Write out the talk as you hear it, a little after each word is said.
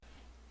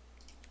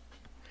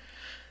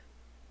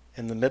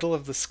In the middle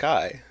of the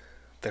sky,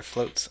 there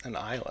floats an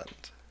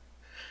island.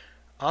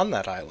 On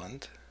that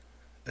island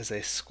is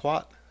a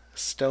squat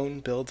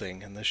stone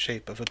building in the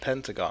shape of a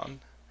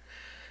pentagon.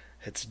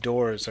 Its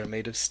doors are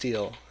made of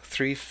steel,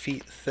 3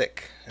 feet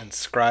thick, and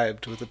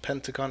scribed with a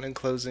pentagon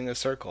enclosing a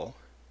circle.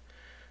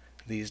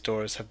 These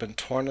doors have been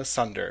torn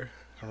asunder,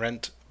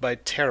 rent by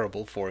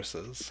terrible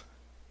forces.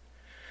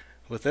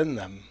 Within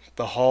them,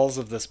 the halls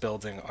of this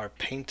building are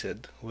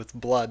painted with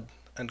blood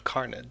and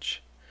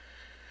carnage.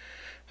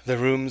 The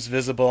rooms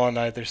visible on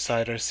either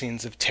side are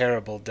scenes of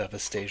terrible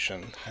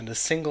devastation, and a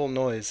single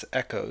noise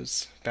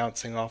echoes,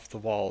 bouncing off the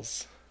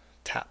walls.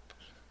 Tap,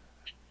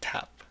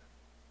 tap,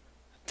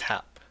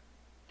 tap.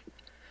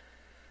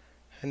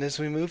 And as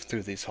we move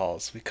through these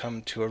halls, we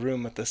come to a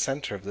room at the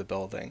center of the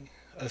building,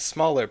 a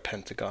smaller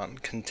pentagon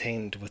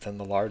contained within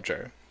the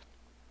larger.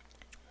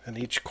 In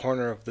each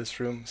corner of this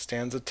room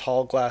stands a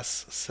tall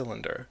glass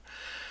cylinder,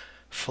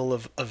 full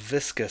of a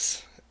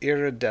viscous,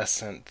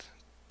 iridescent,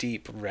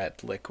 deep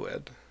red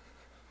liquid.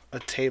 A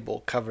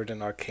table covered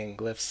in arcane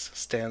glyphs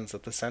stands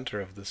at the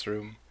center of this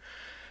room,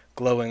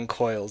 glowing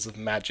coils of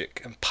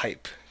magic and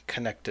pipe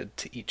connected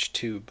to each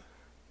tube.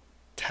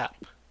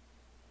 Tap,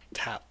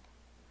 tap,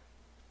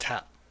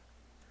 tap.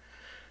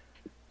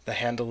 The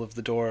handle of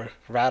the door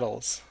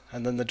rattles,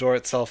 and then the door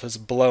itself is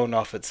blown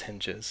off its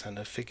hinges, and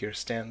a figure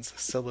stands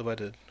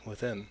silhouetted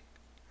within.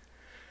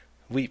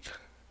 Weep,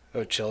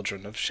 O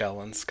children of shell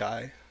and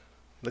sky.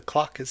 The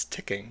clock is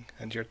ticking,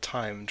 and your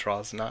time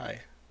draws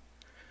nigh.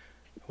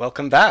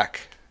 Welcome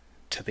back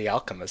to the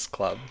Alchemist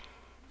Club.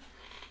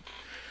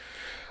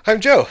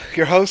 I'm Joe,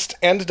 your host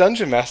and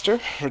Dungeon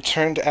Master,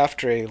 returned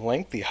after a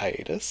lengthy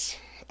hiatus.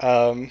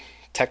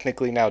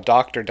 Technically now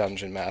Dr.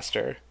 Dungeon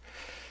Master.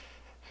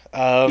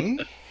 I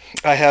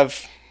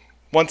have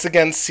once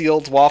again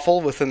sealed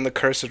Waffle within the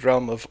cursed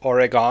realm of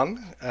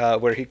Oregon,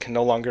 where he can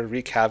no longer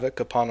wreak havoc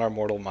upon our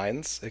mortal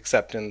minds,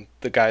 except in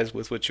the guise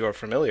with which you are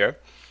familiar.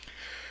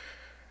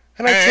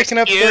 And I've taken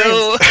up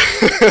the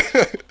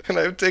reins. And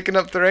I've taken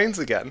up the reins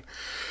again.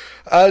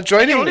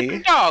 Joining me,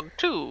 dog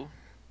too.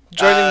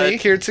 Joining me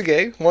here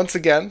today, once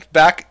again,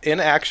 back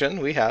in action,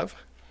 we have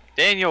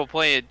Daniel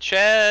playing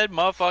Chad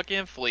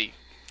motherfucking Fleet.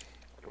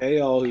 Hey,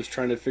 all who's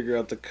trying to figure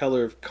out the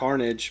color of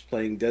Carnage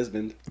playing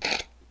Desmond.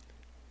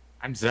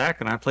 I'm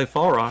Zach, and I play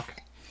Fall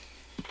Rock.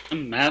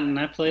 I'm Matt, and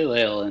I play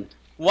Leyland.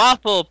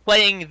 Waffle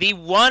playing the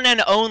one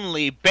and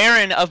only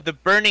Baron of the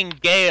Burning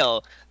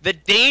Gale, the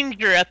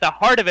danger at the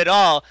heart of it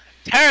all,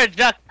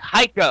 Tarajuk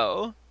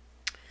Heiko.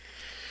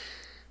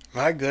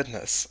 My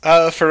goodness.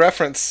 For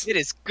reference, It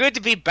is good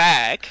to be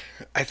back.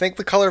 I think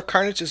the color of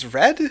Carnage is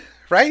red,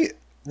 right?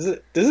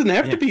 Doesn't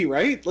have to be,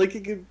 right? Like,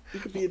 it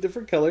could be a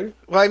different color.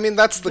 Well, I mean,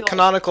 that's the Like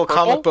canonical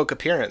purple? comic book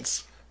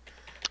appearance.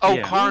 Oh,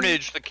 Yeah.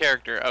 Carnage, the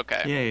character.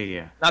 Okay.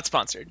 Yeah. Not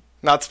sponsored.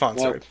 Not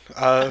sponsored.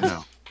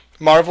 No.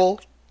 Marvel,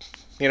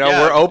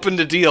 Yeah. we're open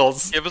to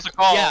deals. Give us a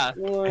call. Yeah.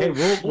 Hey,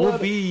 we'll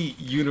be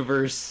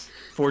Universe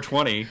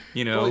 420.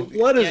 Well,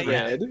 blood is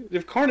Yeah. red.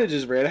 If Carnage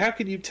is red, how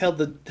can you tell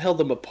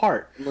them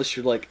apart unless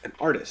you're like an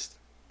artist?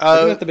 You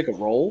don't have to make a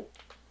roll.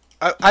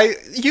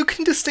 You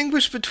can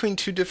distinguish between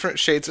 2 different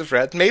shades of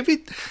red.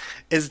 Maybe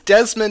is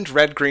Desmond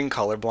red-green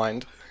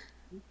colorblind?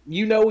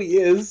 You know he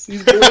is.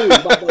 He's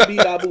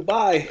blue.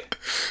 Bye.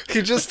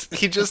 He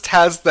just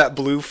has that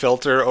blue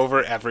filter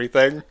over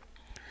everything.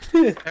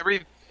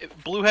 Every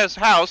blue has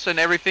house, and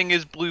everything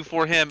is blue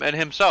for him and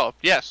himself.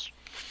 Yes.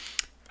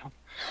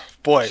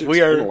 Boy, Should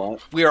we explain a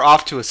lot. are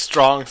off to a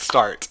strong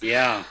start.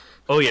 Yeah.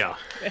 Oh, yeah.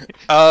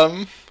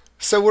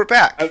 So we're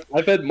back.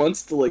 I've had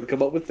months to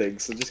come up with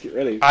things, so just get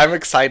ready. I'm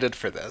excited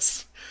for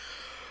this.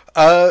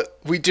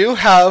 We do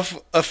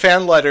have a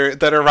fan letter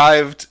that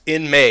arrived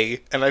in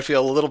May, and I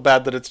feel a little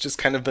bad that it's just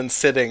kind of been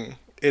sitting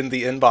in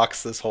the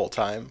inbox this whole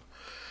time.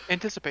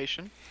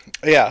 Anticipation.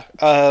 Yeah,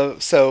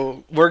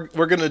 so we're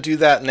gonna do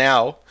that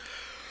now.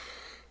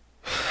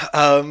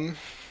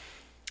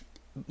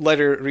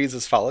 Letter reads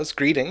as follows.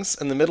 Greetings.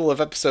 In the middle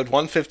of episode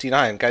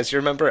 159. Guys, you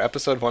remember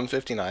episode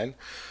 159?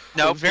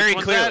 No, very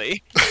which one's that?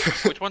 clearly.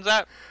 Which one's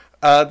that?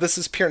 This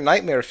is pure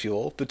nightmare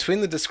fuel.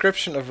 Between the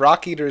description of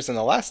rock eaters in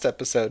the last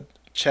episode,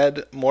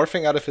 Ched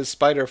morphing out of his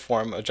spider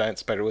form, a giant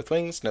spider with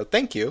wings, no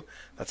thank you,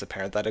 that's a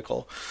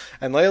parenthetical,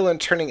 and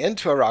Leyland turning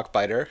into a rock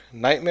biter,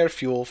 nightmare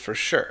fuel for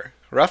sure.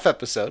 Rough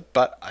episode,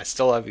 but I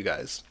still love you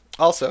guys.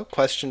 Also,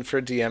 question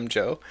for DM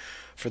Joe.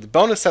 For the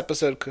bonus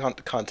episode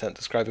content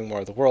describing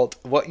more of the world,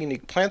 what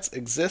unique plants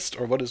exist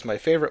or what is my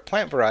favorite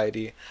plant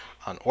variety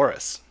on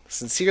Oris?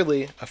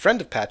 Sincerely, a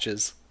friend of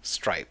Patches,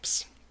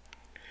 Stripes.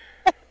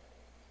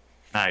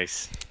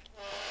 Nice.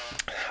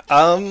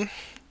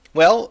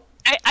 Well,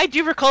 I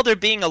do recall there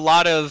being a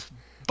lot of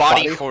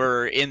body Body?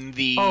 horror in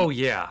the Oh,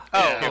 yeah.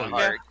 Oh,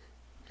 arc.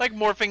 Like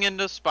morphing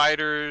into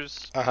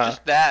spiders. Uh-huh.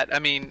 Just that. I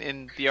mean,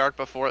 in the arc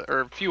before,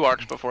 or a few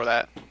arcs before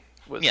that,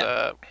 was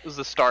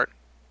the start.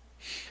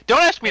 Don't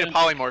ask me to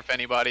polymorph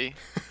anybody.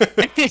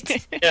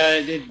 Yeah,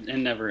 it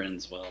never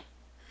ends well.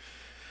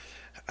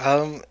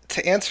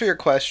 To answer your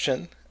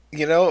question,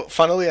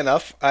 funnily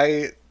enough,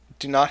 I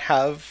do not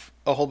have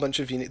a whole bunch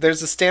of unique...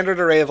 There's a standard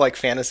array of like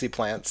fantasy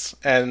plants,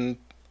 and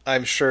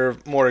I'm sure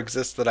more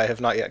exist that I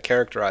have not yet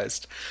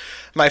characterized.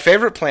 My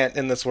favorite plant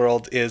in this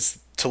world is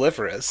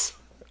Telephorus.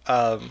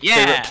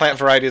 Favorite plant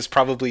variety is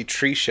probably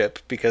tree ship,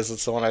 because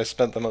it's the one I've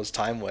spent the most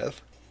time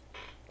with.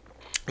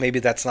 Maybe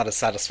that's not a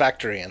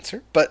satisfactory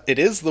answer, but it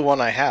is the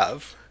one I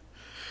have.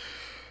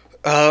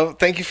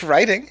 Thank you for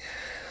writing,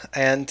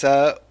 and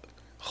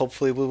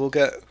hopefully we will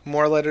get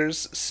more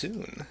letters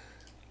soon.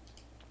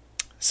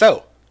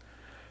 So,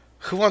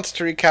 who wants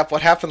to recap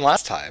what happened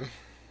last time?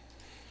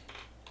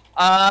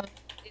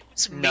 It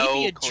was No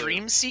maybe a clue.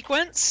 dream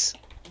sequence.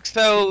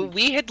 So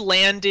we had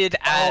landed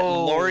at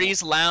Oh.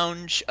 Laurie's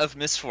Lounge of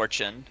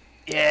Misfortune.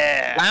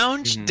 Yeah.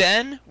 Lounge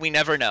Den? We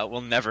never know.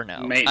 We'll never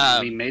know.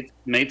 We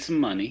made some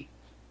money.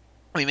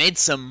 We made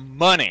some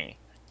money.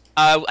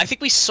 I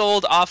think we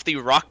sold off the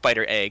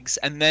Rockbiter eggs,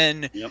 and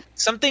then Yep.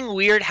 something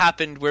weird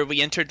happened where we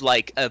entered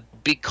like a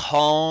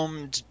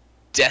becalmed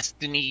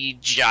Destiny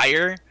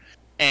gyre,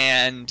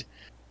 and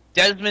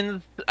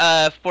Desmond's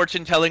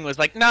fortune telling was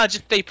like, nah,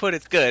 just stay put,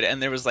 it's good.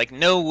 And there was like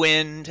no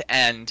wind,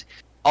 and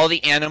all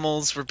the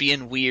animals were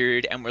being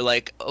weird, and we're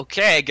like,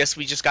 okay, I guess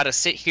we just gotta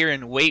sit here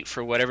and wait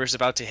for whatever's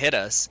about to hit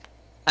us.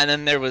 And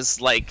then there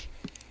was like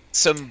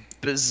some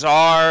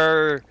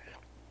bizarre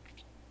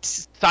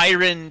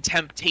siren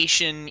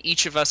temptation.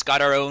 Each of us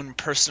got our own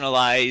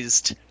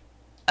personalized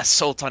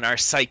assault on our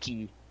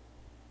psyche.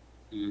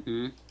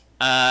 Mm-hmm.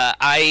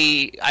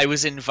 I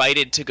was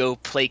invited to go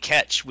play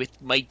catch with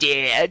my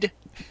dad.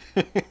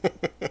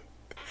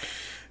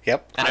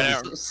 Yep. And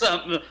I don't,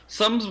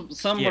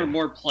 Some Yeah. were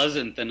more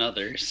pleasant than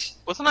others.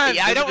 Wasn't I?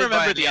 yeah, I don't visited by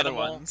remember an the other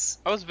animal? ones.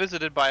 I was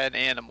visited by an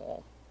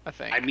animal. I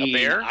think. I mean, a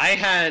bear. I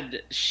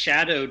had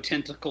shadow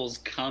tentacles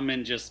come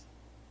and just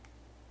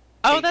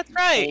Oh, that's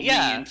right. pull me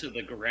Yeah. into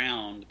the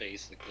ground,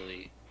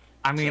 basically.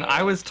 I mean, So-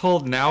 I was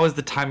told now is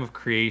the time of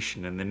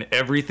creation, and then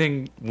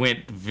everything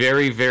went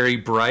very, very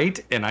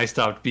bright, and I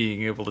stopped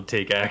being able to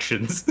take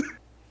actions.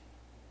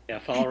 Yeah,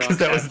 Fall Because Rock's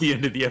that was the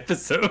end of the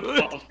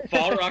episode.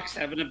 Fall Rock's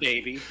having a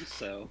baby,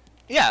 so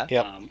Yeah.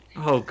 Yep.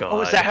 Oh, God. Oh,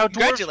 is that how dwarves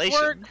Congratulations.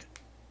 work?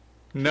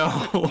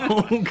 No.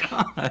 Oh,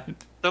 God.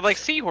 They're like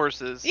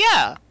seahorses.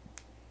 Yeah.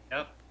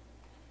 yep.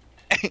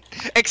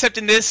 Except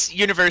in this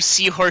universe,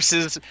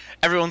 seahorses,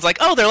 everyone's like,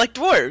 oh, they're like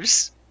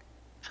dwarves.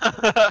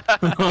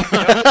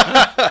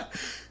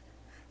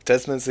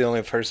 Desmond's the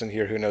only person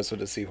here who knows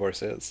what a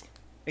seahorse is.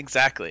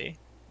 Exactly.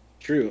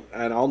 True,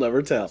 and I'll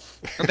never tell.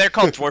 They're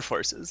called dwarf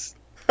horses.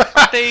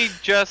 Aren't they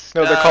just?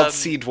 No, they're called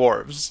sea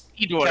dwarves.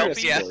 Sea dwarves,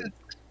 Kelpies? yeah.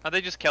 Are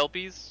they just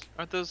kelpies?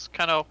 Aren't those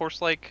kind of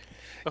horse-like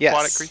aquatic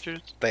Yes. creatures?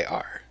 They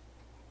are.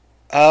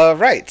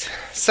 Right.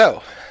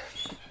 So,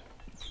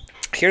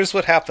 here's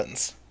what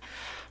happens.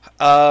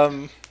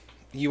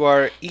 You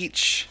are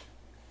each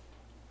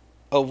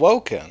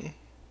awoken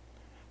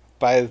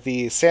by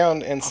the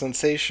sound and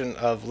sensation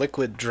of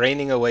liquid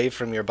draining away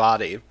from your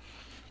body.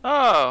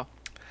 Oh,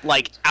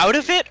 Like, out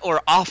of it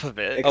or off of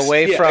it?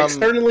 Away from-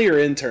 externally or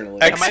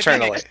internally. Ex- am I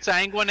Externally. being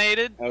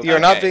exsanguinated? Okay. You're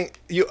not being...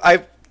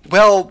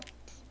 Well,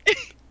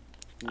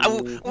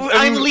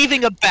 I'm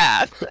leaving a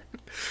bath.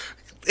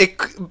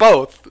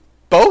 both.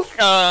 Both?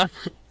 Uh,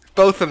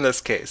 Both in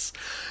this case.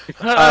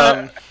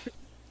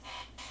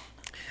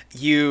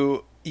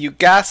 You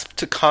gasp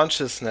to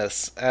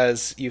consciousness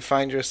as you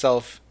find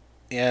yourself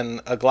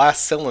in a glass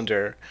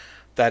cylinder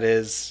that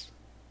is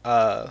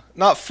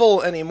not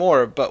full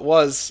anymore, but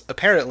was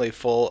apparently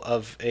full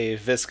of a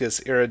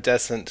viscous,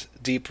 iridescent,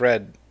 deep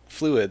red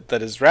fluid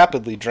that is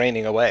rapidly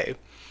draining away.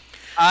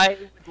 I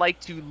would like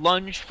to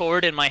lunge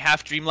forward in my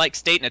half-dreamlike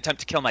state and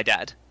attempt to kill my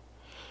dad.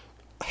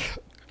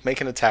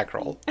 Make an attack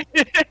roll.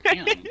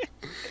 Damn.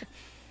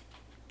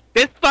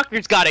 This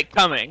fucker's got it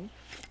coming.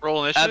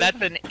 Roll initiative.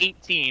 That's an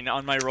 18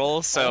 on my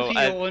roll, so... All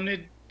he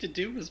wanted to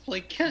do was play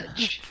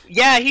catch.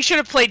 yeah, he should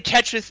have played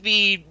catch with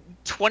me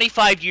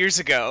 25 years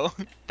ago.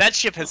 That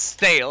ship has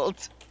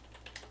sailed.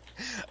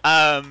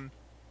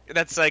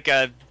 That's like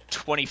a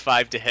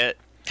 25 to hit.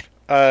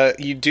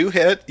 You do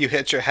hit. You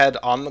hit your head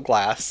on the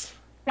glass.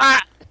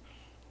 Ah!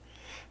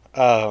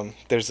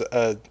 There's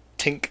a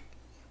tink.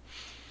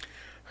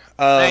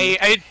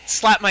 I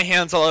slap my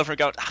hands all over and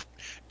go, "Ah,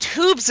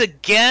 tubes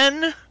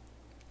again?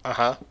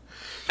 Uh-huh.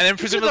 And then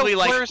presumably,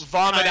 like, worst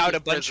vomit kind out a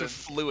of bunch prison. of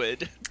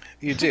fluid.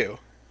 You do.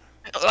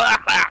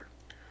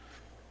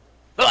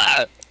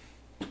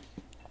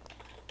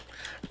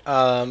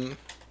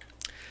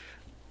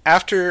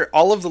 After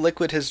all of the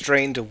liquid has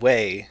drained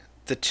away,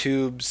 the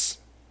tubes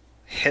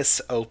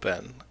hiss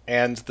open,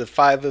 and the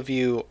five of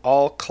you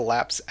all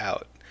collapse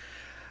out.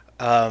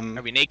 Are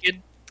we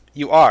naked?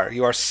 You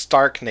are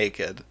stark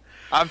naked.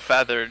 I'm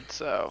feathered,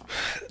 so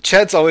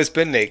Chad's always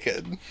been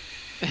naked.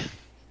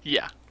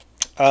 yeah.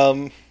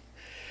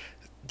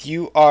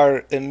 You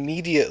are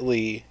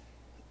immediately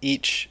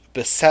each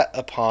beset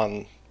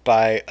upon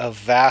by a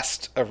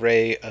vast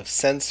array of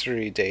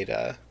sensory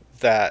data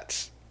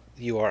that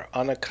you are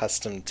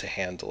unaccustomed to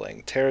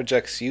handling.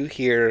 Terrajex, you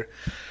hear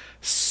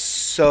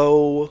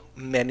so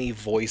many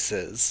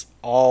voices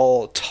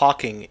all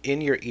talking in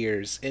your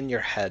ears, in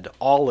your head,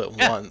 all at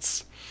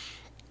once.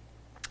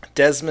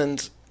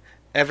 Desmond,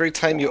 every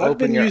time you I've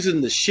open been your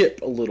using the ship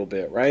a little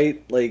bit,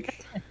 right?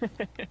 Like,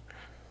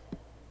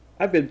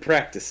 I've been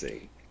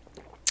practicing.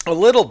 a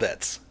little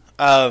bit,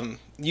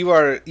 you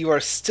are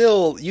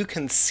still, you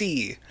can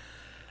see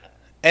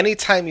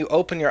anytime you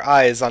open your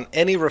eyes on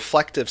any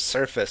reflective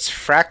surface,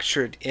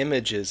 fractured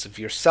images of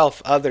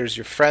yourself, others,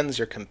 your friends,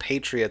 your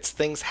compatriots,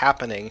 things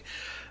happening,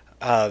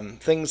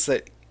 things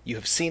that you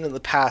have seen in the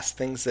past,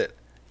 things that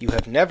you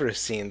have never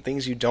seen,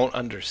 things you don't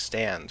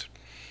understand.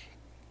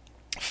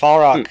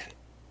 Falrock,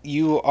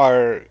 you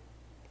are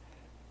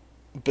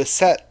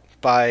beset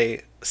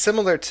by,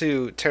 similar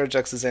to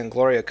Terrajux's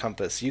Angloria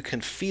compass, you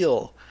can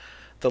feel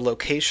the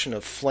location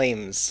of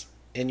flames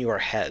in your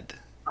head.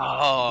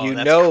 Oh, You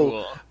that's know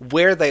cool.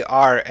 where they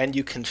are, and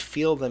you can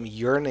feel them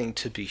yearning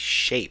to be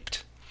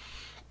shaped.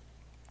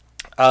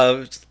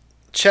 Ched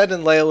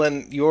and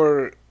Leyland,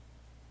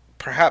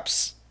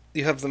 perhaps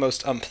you have the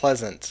most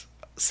unpleasant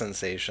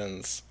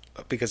sensations,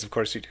 because of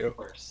course you do.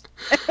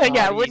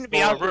 Yeah, it wouldn't be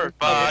horror,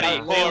 body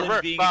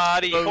horror,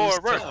 body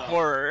horror,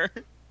 horror.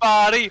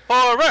 body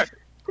horror.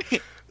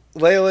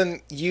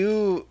 Leyland,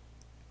 you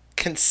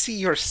can see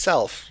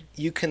yourself.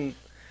 You can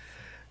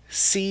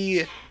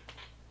see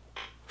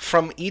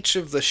from each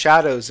of the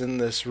shadows in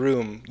this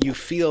room. You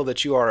feel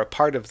that you are a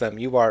part of them.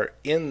 You are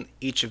in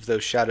each of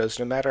those shadows,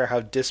 no matter how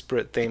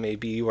disparate they may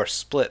be. You are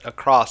split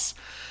across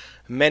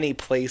many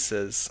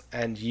places,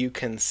 and you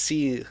can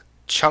see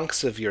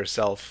chunks of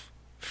yourself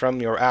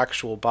from your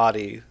actual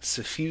body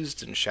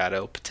suffused in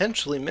shadow,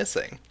 potentially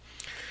missing.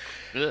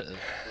 And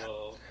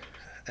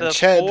The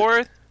Ched,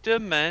 fourth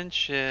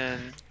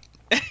dimension.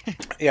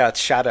 yeah, it's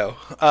shadow.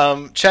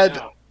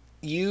 Ched,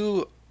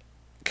 you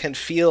can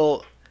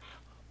feel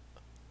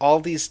all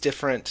these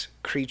different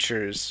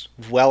creatures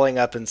welling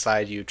up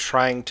inside you,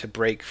 trying to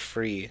break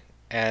free,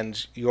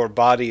 and your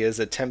body is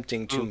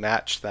attempting to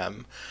match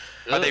them.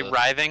 Are they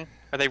writhing?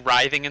 Are they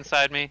writhing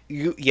inside me?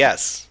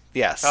 Yes.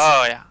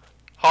 Oh yeah,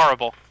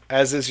 horrible.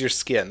 As is your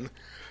skin.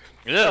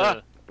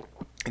 Ugh.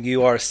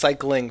 You are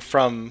cycling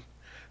from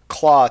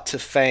claw to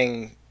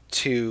fang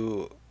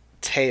to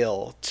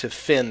tail to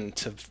fin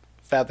to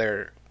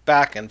feather,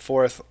 back and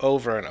forth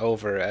over and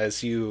over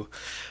as you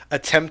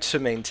attempt to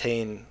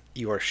maintain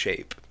your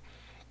shape.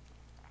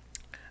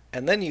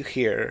 And then you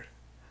hear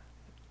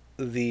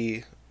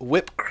the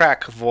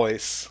whip-crack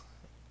voice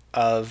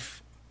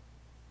of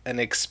an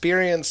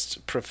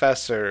experienced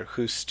professor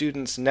whose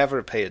students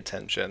never pay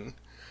attention.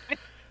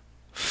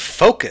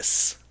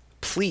 Focus,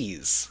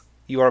 please.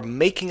 You are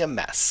making a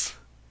mess.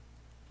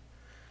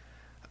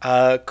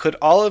 Could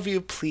all of you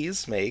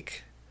please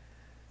make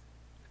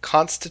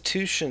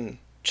Constitution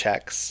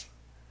checks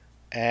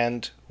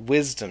and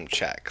Wisdom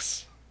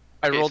checks?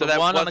 I Okay, rolled so a that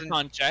 1 on the wasn't-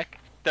 con check.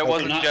 That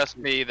wasn't not- just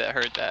me that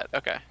heard that.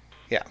 Okay.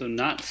 So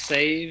not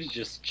saves,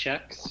 just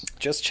checks.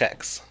 Just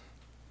checks.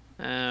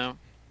 Well,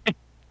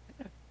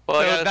 So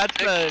I got a that's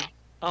six a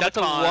on that's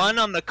the a con. 1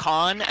 on the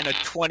con and a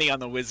 20 on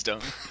the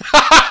wisdom.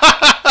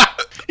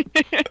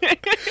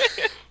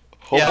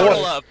 Oh Yeah, boy.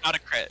 Total up, not a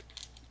crit.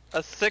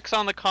 A 6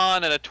 on the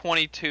con and a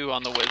 22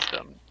 on the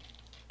wisdom.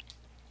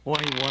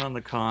 21 on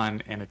the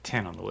con and a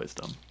 10 on the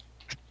wisdom.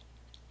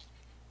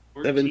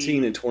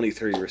 17 and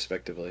 23,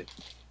 respectively.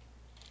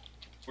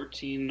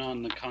 14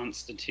 on the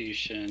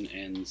Constitution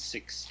and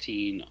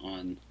 16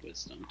 on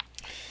Wisdom.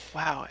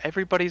 Wow,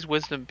 everybody's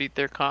wisdom beat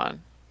their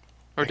con.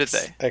 Or did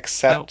they?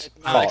 Except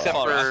No, Falrock. Except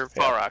for Yeah.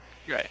 Falrock.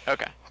 Right,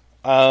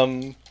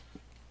 okay.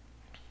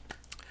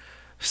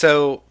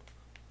 So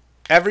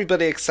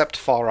everybody except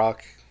Falrock,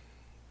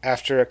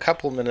 after a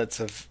couple minutes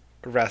of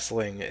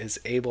wrestling, is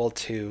able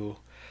to,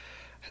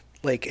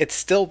 like, it's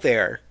still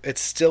there.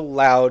 It's still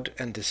loud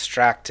and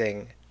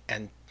distracting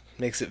and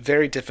makes it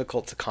very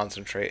difficult to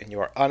concentrate, and you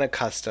are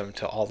unaccustomed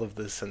to all of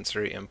the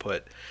sensory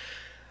input.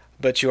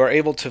 But you are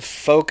able to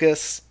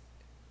focus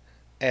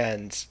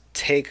and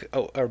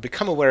or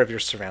become aware of your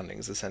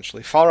surroundings,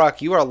 essentially.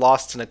 Falrock, you are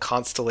lost in a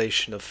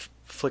constellation of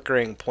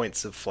flickering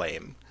points of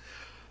flame.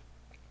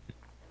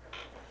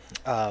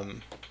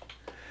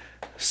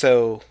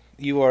 So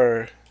you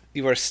are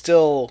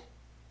still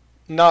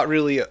not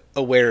really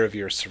aware of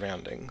your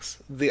surroundings.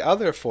 The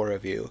other four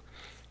of you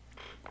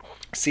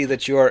see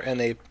that you are in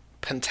a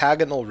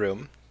pentagonal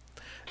room.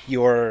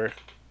 Your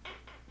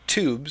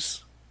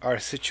tubes are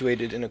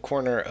situated in a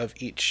corner of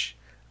each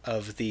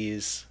of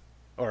these,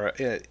 or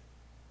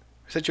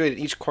situated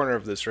in each corner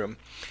of this room.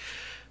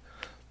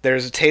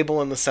 There's a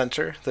table in the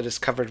center that is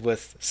covered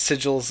with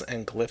sigils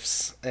and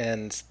glyphs,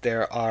 and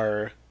there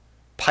are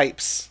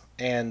pipes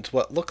and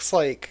what looks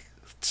like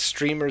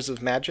streamers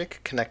of magic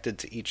connected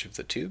to each of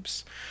the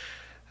tubes.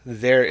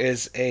 There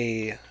is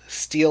a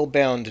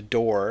steel-bound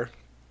door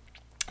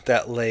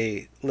that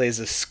lays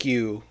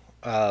askew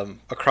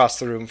across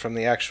the room from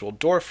the actual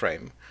door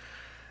frame.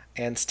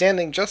 And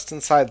standing just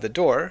inside the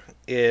door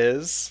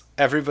is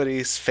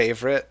everybody's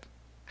favorite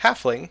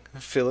halfling,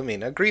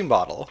 Philomena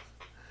Greenbottle.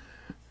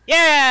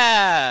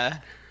 Yeah!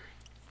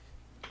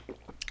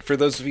 For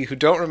those of you who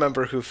don't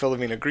remember who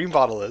Philomena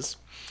Greenbottle is,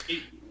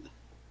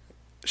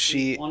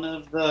 She One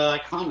of the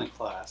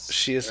iconoclasts.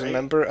 she is a right?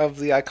 member of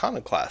the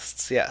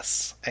Iconoclasts,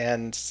 yes.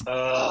 And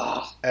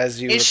Ugh.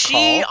 as you Is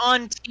recall, she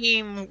on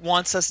team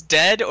wants us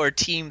dead or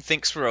team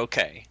thinks we're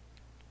okay?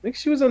 I think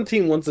she was on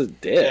Team Once It's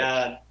Dead.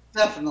 Yeah,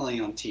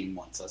 definitely on Team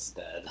Wants Us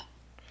Dead.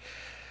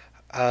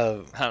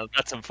 Oh,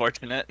 that's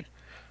unfortunate.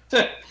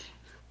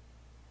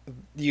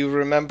 you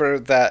remember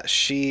that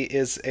she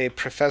is a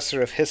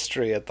professor of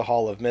history at the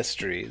Hall of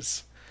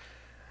Mysteries.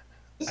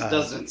 This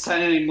doesn't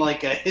sound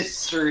like a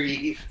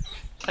history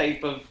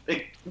type of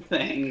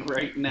thing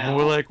right now.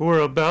 More like we're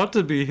about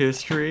to be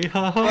history.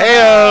 Haha.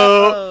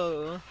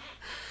 Heyo!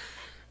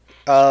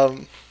 Oh.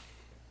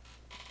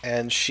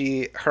 And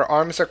her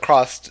arms are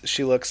crossed.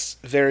 She looks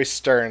very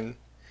stern.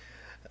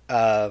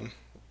 A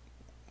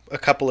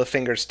couple of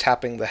fingers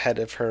tapping the head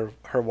of her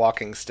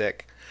walking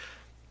stick.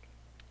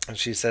 And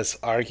she says,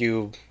 "Are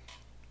you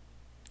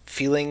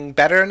feeling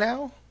better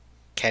now?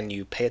 Can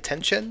you pay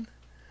attention?"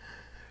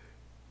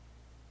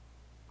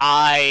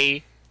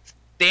 I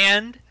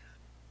stand,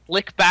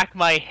 flick back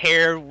my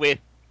hair with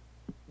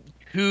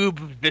tube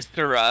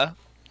viscera,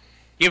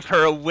 give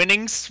her a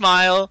winning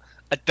smile,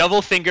 a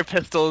double finger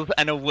pistols,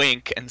 and a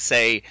wink, and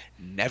say,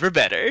 "Never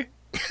better."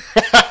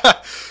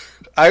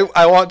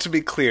 I want to be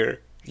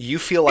clear. You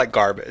feel like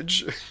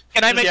garbage.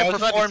 Can I make Yeah, I a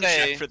was about to perform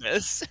say- check for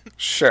this?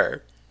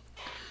 Sure.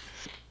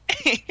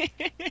 I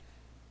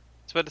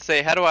was about to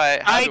say, how do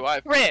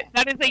I crit.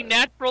 That is a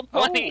natural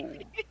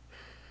 20.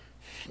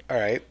 All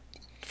right.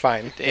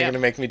 Fine. You're Damn. going to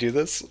make me do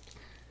this?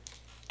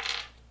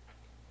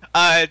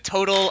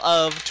 Total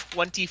of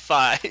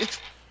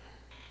 25.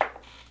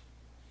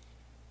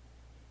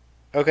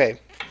 Okay.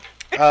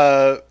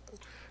 Her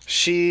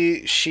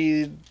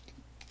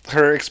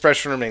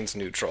expression remains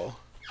neutral.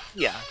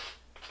 Yeah.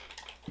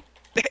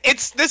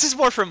 This is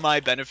more for my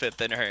benefit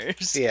than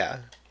hers. Yeah.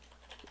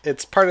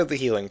 It's part of the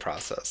healing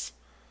process.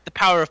 The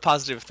power of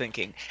positive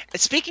thinking.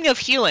 Speaking of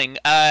healing,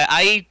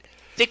 I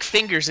stick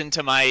fingers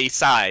into my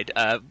side.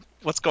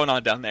 What's going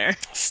on down there?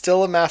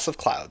 Still a mass of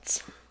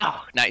clouds.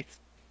 Oh, nice.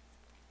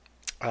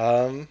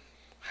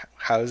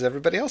 How's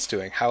everybody else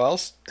doing? How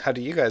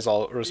do you guys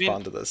all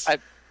respond to this?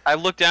 I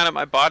look down at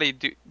my body.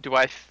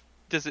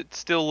 Does it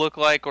still look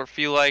like or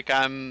feel like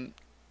I'm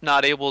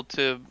not able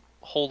to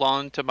hold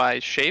on to my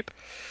shape?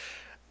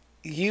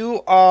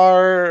 You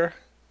are...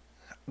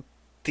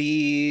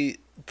 The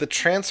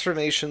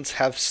transformations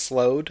have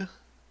slowed.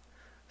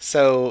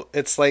 So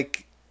it's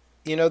like,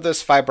 you know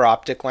those fiber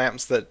optic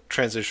lamps that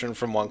transition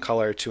from one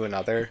color to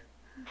another?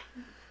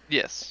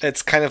 Yes.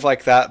 It's kind of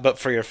like that, but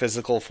for your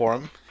physical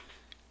form.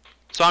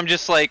 So I'm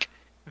just like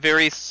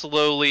very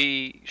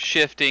slowly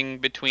shifting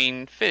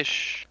between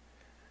fish,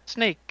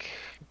 snake.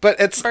 But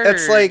it's Bird,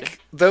 like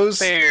those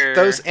bear.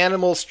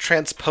 animals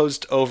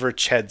transposed over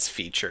Ched's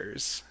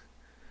features.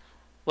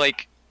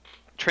 Like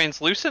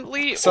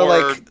translucently So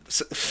or like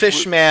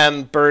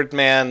Fishman,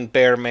 Birdman,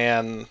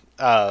 Bearman,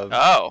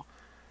 oh,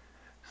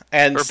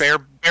 and or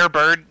bear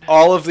bird.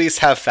 all of these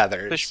have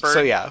feathers. Fish, bird.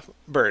 So yeah,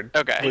 bird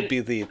Okay. would be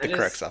the It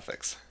correct is-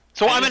 suffix.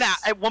 So I I'm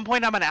just- at one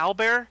point I'm an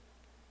owlbear,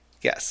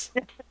 Yes.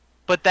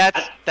 but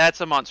that's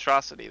a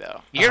monstrosity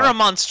though. You're a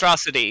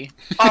monstrosity.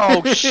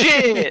 Oh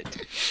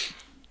shit!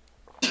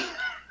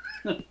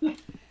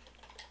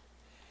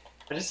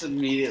 I just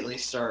immediately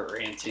start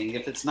ranting.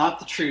 If it's not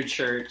the true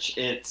church,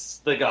 it's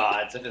the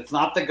gods. If it's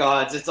not the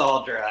gods, it's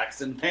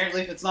Aldrax. And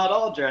apparently, if it's not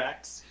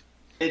Aldrax,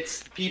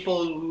 it's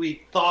people who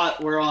we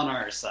thought were on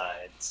our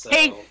side. So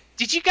Hey,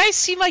 did you guys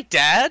see my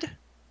dad?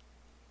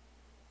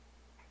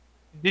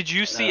 Did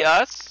you see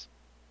us?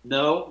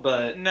 no,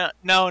 but No,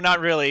 not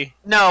really.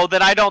 No,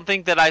 that I don't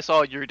think that I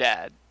saw your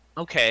dad.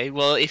 Okay,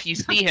 well, if you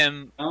see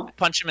him, No?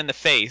 punch him in the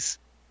face.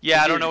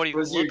 Yeah, I don't know what he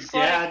was looks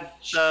your like. dad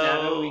so-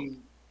 shadowy.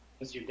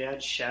 Was your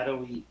dad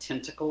shadowy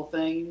tentacle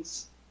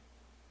things?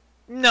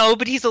 No,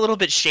 but he's a little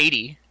bit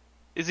shady.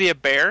 Is he a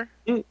bear?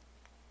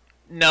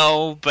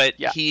 No, but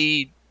Yeah.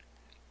 he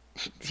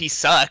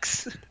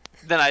sucks.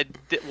 Then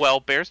well,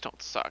 bears don't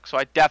suck, so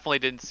I definitely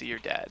didn't see your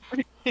dad.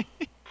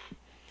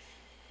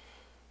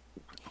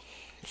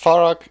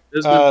 Farrak,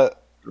 Desmond-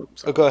 Oh,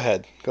 sorry. go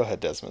ahead. Go ahead,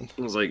 Desmond.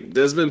 I was like,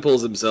 Desmond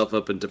pulls himself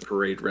up into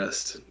parade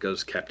rest.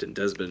 Goes Captain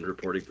Desmond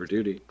reporting for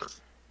duty.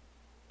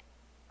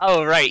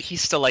 Oh, right,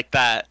 he's still like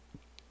that.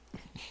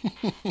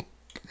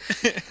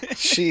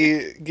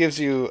 She gives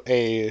you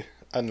a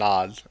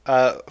nod.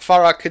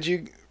 Farrak, could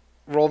you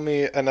roll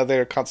me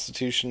another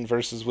Constitution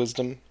versus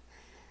Wisdom?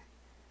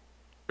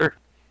 Sure.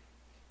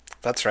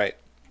 That's right.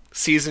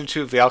 Season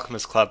 2 of the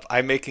Alchemist Club,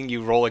 I'm making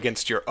you roll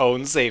against your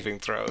own saving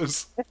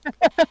throws.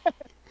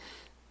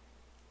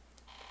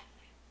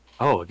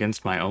 Oh,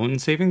 against my own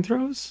saving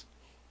throws?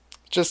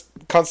 Just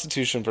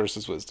Constitution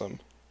versus Wisdom.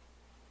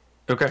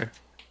 Okay.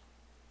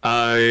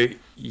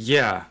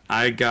 Yeah,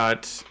 I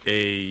got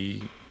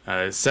a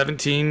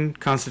 17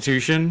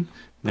 Constitution,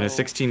 then a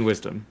 16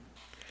 Wisdom.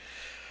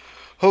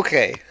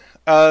 Okay.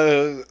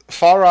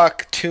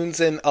 Farrak tunes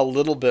in a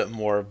little bit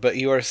more, but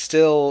you are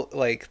still,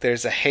 like,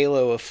 there's a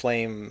halo of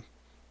flames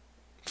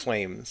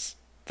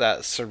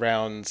that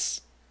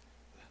surrounds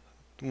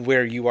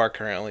where you are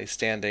currently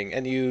standing,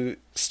 and you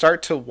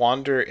start to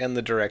wander in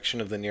the direction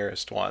of the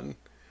nearest one.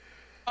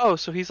 Oh,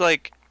 so he's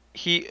like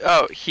he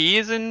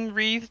is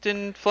wreathed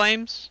in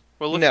flames?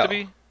 What looks No. to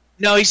be?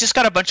 No, he's just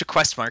got a bunch of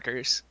quest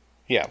markers.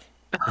 Yeah.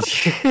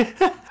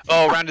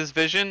 Oh, around his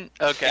vision?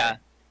 Okay. Yeah.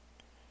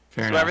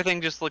 Fair So enough.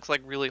 everything just looks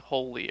like really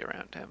holy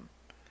around him.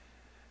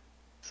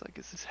 It's like,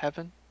 is this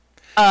heaven?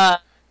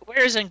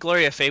 Where is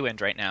Angloria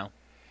Feywind right now?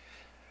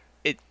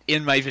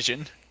 In my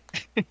vision.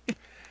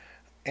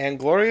 And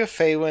Gloria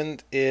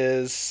Feywind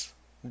is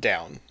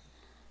down.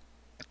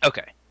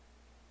 Okay.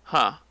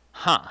 Huh.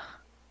 Huh.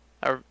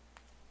 Are-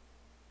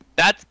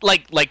 That's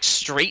like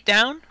straight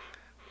down?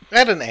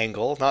 At an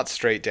angle, not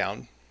straight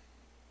down.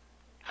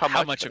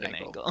 How much of an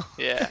angle?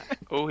 Yeah.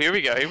 Oh, here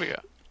we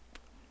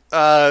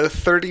go.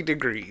 30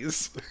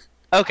 degrees.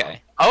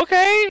 Okay.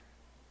 Okay.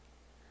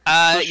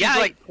 So she's yeah,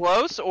 like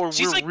close, or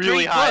she's we're like really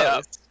pretty high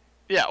up. close.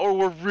 Yeah, or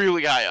we're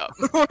really high up.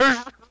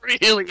 We're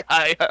really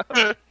high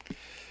up.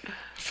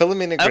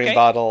 Philomena Okay.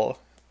 Greenbottle,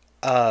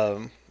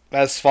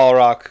 as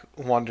Falrock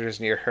wanders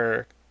near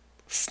her,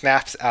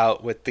 snaps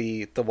out with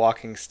the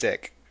walking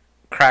stick,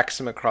 cracks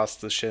him across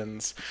the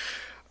shins.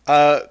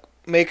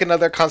 Make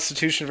another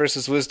Constitution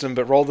versus Wisdom,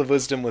 but roll the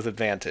Wisdom with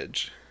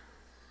advantage.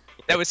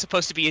 That was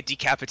supposed to be a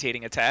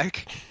decapitating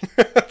attack.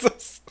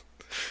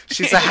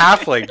 She's a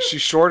halfling.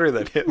 She's shorter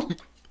than him.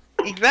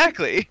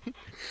 Exactly.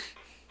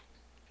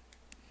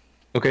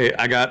 Okay,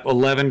 I got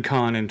 11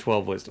 con and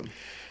 12 wisdom.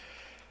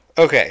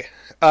 Okay.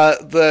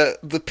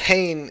 The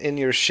pain in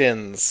your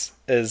shins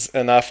is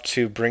enough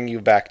to bring you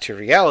back to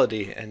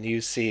reality, and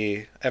you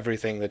see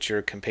everything that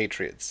your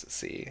compatriots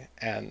see.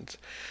 And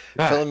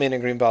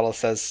Philomena Greenbottle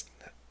says,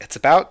 "It's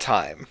about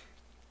time.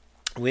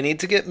 We need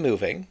to get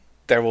moving.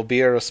 There will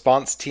be a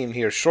response team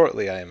here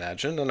shortly, I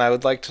imagine, and I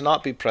would like to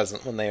not be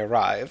present when they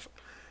arrive."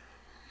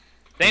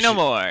 Say no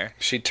more.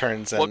 She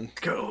turns and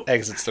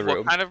exits the room.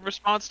 What kind of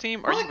response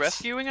team? Are you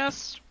rescuing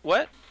us?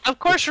 What? Of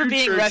course we're True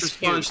being Church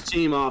rescued. response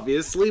team,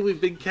 obviously.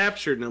 We've been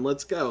captured, now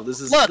let's go. This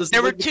is Look, this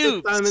there is were like the fifth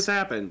tubes. time it's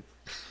happened.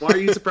 Why are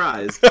you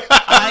surprised?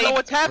 I don't know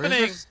what's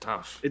happening.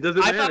 Stuff. It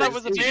doesn't I matter. thought I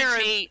was a It's-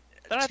 bear. Ate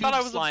Then I thought I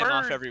was a slime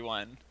off bird.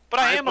 everyone. But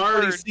I I've am a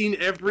already bird. seen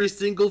every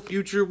single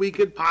future we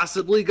could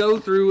possibly go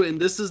through, and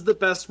this is the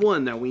best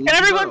one. Now we need Can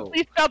to everyone go.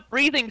 please stop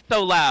breathing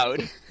so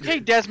loud? Hey,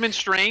 Desmond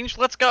Strange,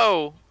 let's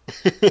go.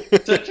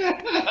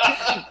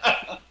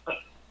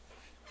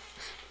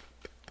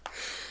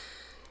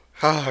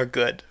 Ah,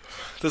 good.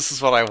 This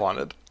is what I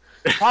wanted.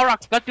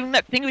 Balrog, stop doing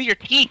that thing with your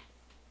teeth.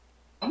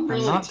 I'm I'm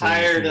really not doing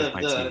tired anything of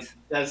with my the teeth.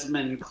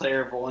 Desmond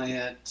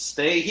clairvoyant.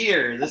 Stay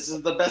here. This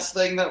is the best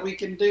thing that we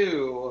can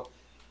do.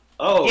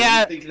 Oh,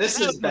 Yeah, you think this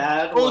is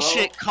bad?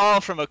 Bullshit call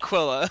from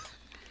Aquila.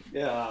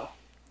 Well,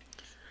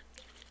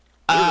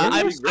 yeah. Really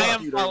I rough,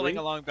 am you following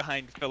know, along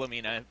behind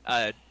Philomena,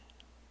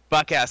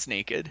 buck-ass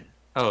naked.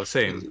 Oh,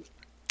 same.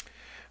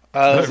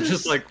 Uh, I'm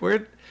just like,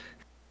 where?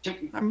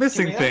 I'm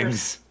missing can we ever-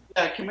 things.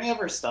 Yeah, can we have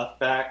our stuff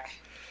back?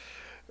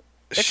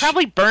 They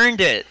probably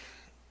burned it.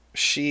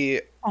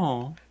 She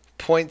Oh.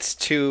 points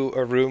to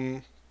a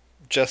room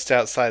just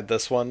outside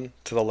this one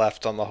to the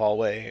left on the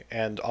hallway,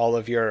 and all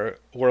of your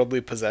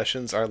worldly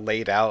possessions are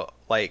laid out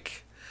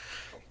like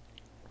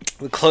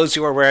the clothes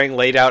you are wearing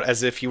laid out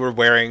as if you were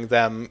wearing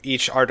them.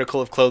 Each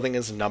article of clothing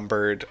is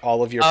numbered.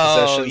 All of your Oh,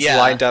 possessions yeah.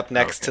 lined up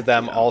next to Okay,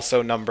 them, yeah.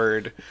 also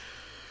numbered.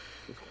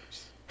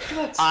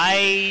 That's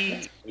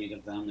I sweet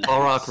of them.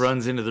 Balrock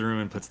runs into the room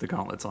and puts the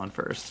gauntlets on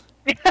first.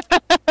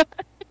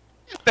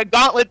 the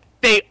gauntlet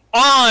stay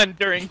on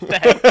during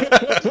sex.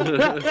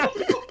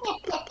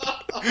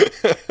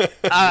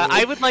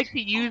 I would like to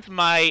use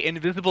my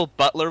invisible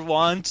butler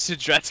wand to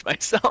dress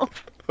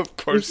myself. Of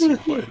course you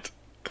would.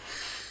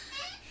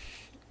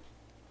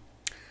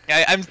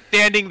 I'm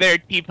standing there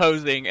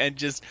T-posing and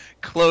just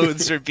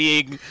clothes are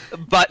being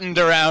buttoned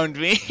around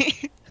me.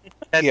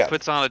 Ed Yeah.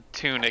 puts on a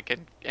tunic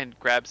and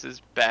grabs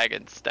his bag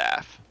and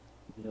staff.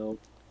 No.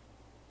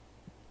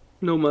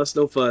 No muss,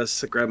 no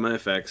fuss. I grab my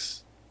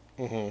effects.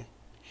 hmm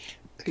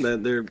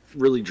They're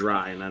really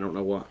dry, and I don't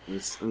know what.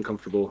 It's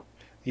uncomfortable.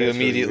 You That's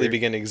really immediately weird.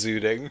 begin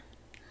exuding.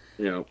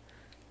 You know,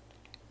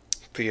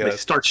 The my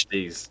starch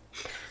days.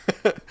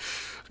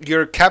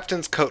 your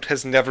captain's coat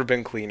has never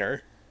been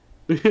cleaner.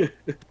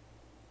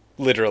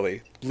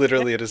 Literally,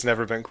 it has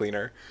never been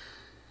cleaner.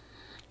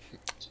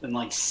 It's been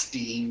like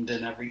steamed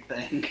and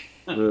everything.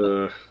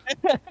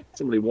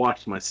 Somebody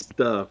watched my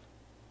stuff.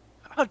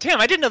 Oh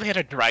damn! I didn't know they had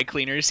a dry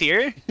cleaners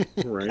here.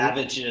 Right?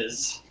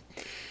 Savages.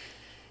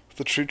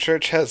 The True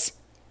Church has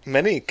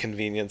many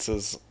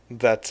conveniences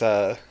that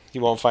you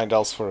won't find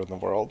elsewhere in the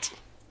world.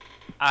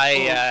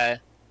 I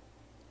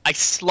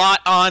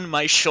slot on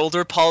my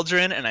shoulder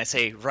pauldron and I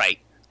say, "Right,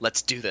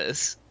 let's do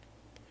this."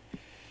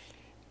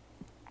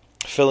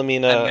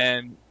 Philomena And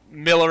then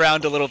mill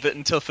around a little bit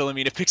until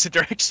Philomena picks a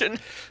direction.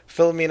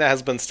 Philomena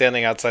has been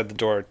standing outside the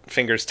door,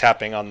 fingers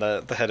tapping on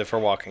the head of her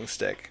walking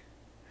stick.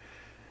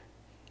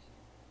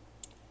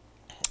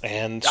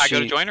 And I go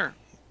to join her.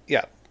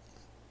 Yeah.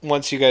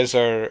 Once you guys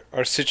are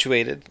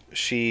situated,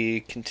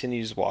 she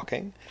continues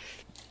walking.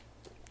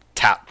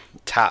 Tap,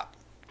 tap,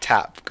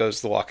 tap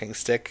goes the walking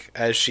stick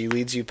as she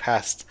leads you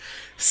past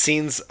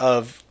scenes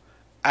of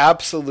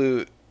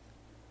absolute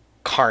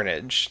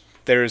carnage.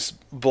 There's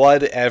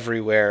blood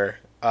everywhere,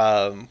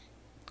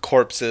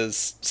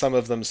 corpses, some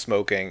of them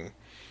smoking.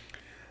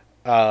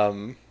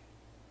 I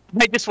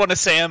just want to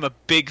say I'm a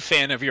big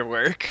fan of your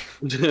work.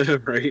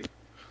 Right.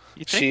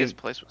 You think this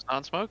place was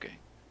non-smoking?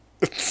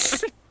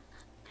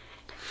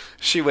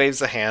 She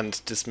waves a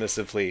hand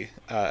dismissively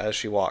as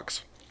she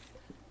walks.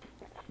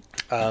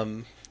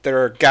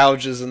 There are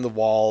gouges in the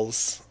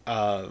walls,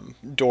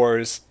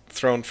 doors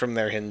thrown from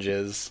their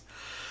hinges.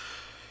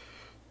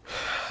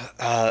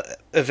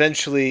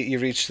 Eventually, you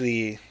reach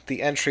the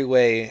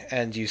entryway,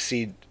 and you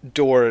see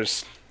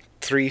doors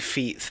 3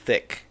 feet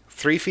thick,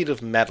 3 feet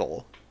of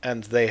metal,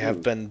 and they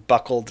have been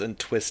buckled and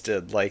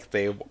twisted like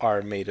they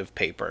are made of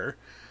paper.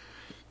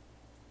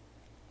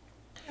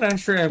 I'm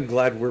sure I'm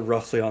glad we're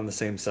roughly on the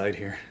same side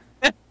here.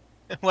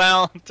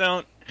 Well,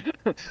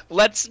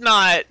 let's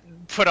not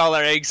put all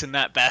our eggs in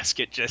that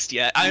basket just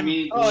yet. I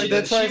mean,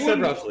 that's why I said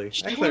wouldn't- roughly.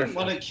 She I wouldn't clarified.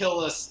 want to kill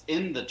us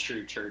in the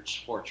True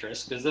Church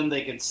Fortress, because then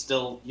they could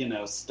still,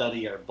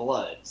 study our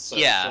blood. So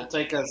Yeah. she'll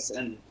take us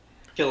and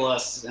kill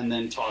us, and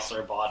then toss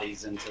our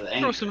bodies into the Throw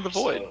Anchor. us into the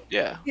void. So,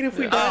 Yeah. If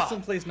we Yeah. die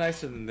someplace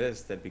nicer than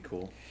this, that'd be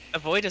cool. A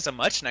void is a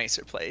much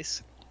nicer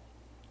place.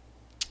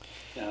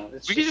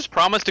 it's We could just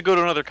promise to go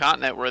to another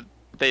continent where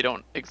they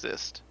don't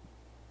exist.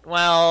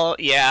 Well,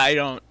 yeah, I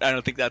don't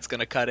think that's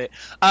gonna cut it.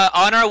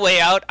 On our way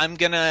out, I'm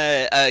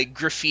gonna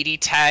graffiti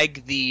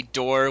tag the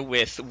door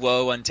with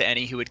 "Woe unto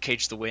any who would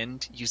cage the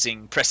wind"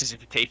 using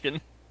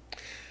prestidigitation.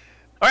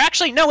 Or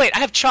actually, no, wait, I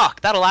have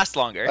chalk. That'll last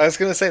longer. I was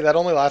going to say, that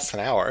only lasts an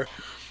hour.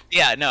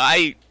 Yeah, no,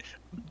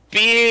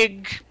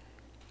 big,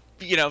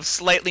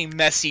 slightly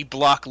messy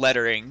block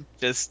lettering.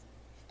 Just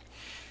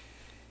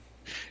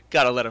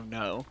gotta let them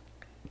know.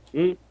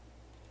 Mm.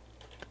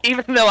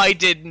 Even though I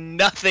did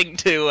nothing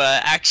to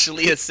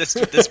actually assist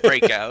with this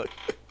breakout.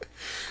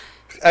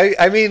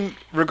 I mean,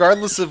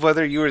 regardless of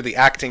whether you were the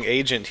acting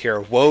agent here,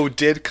 woe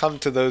did come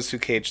to those who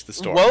caged the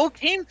storm. Woe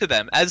came to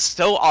them, as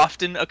so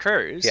often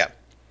occurs. Yeah.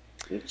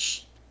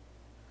 It's-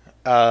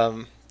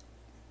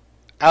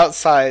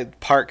 Outside,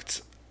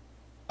 parked,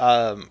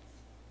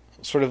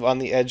 sort of on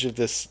the edge of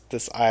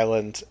this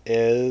island,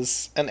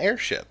 is an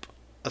airship,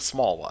 a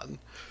small one,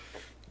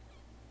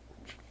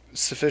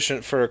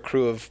 sufficient for a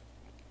crew of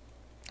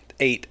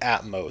 8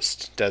 at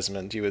most.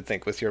 Desmond, you would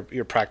think, with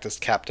your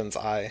practiced captain's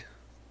eye.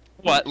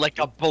 What, like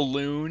a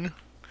balloon?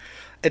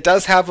 It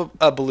does have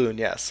a balloon,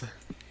 yes.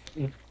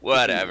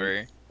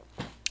 Whatever.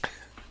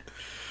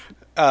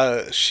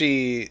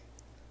 She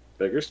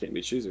Beggars can't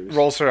be choosers.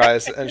 rolls her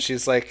eyes and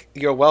she's like,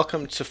 "You're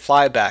welcome to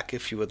fly back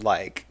if you would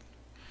like."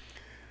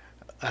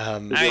 Is there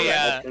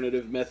an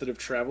alternative method of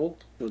travel?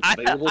 that's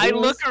available to I us?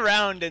 look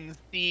around and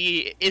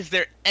see, is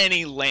there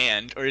any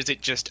land, or is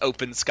it just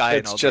open sky in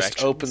It's all just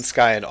directions? open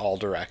sky in all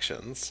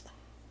directions.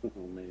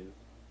 Oh man.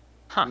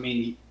 I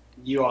mean,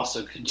 you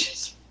also could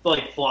just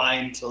fly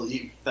until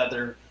you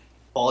feather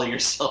fall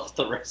yourself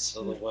the rest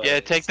of the way. Yeah,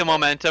 take the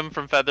momentum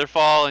from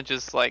Featherfall and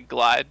just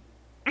glide.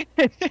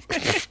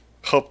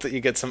 Hope that you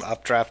get some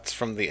updrafts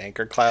from the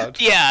anchor cloud.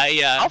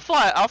 Yeah. I'll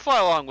fly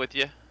along with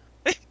you.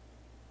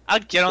 I'll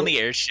get on the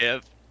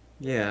airship.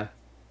 Yeah.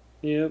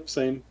 Yep,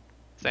 same.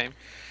 Same.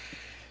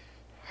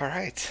 All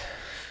right.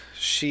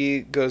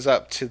 She goes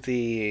up to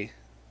the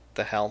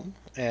helm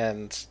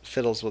and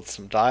fiddles with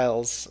some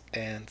dials,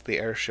 and the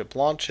airship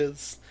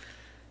launches,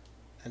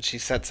 and she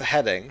sets a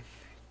heading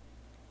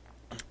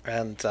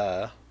and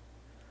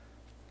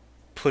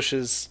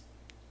pushes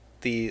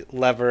the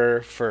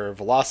lever for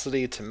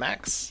velocity to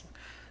max,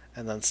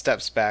 and then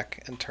steps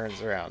back and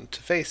turns around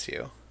to face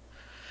you.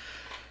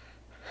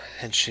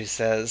 And she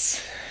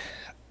says,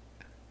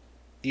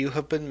 "You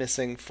have been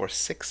missing for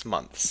 6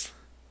 months.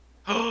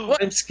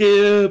 Time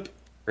skip.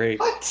 Great.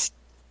 What?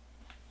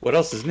 What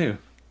else is new?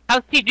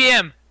 How's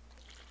TGM?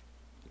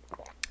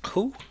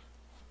 Who?"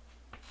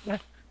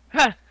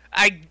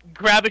 I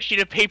grab a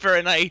sheet of paper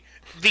and I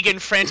begin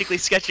frantically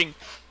sketching.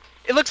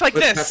 It looks like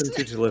What's this. happened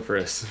to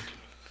Telephorus?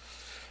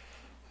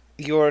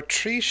 Your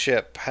tree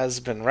ship has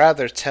been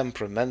rather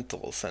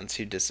temperamental since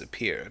you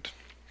disappeared.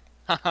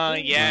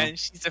 Yeah,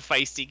 she's a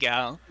feisty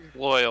gal.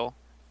 Loyal.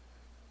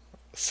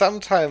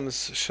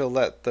 Sometimes she'll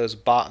let those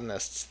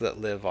botanists that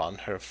live on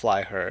her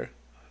fly her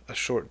a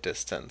short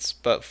distance,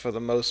 but for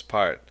the most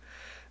part,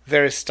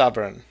 very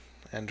stubborn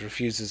and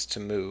refuses to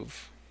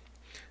move.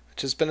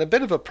 Which has been a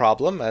bit of a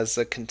problem, as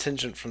a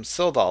contingent from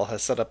Sildal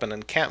has set up an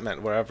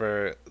encampment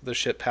wherever the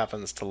ship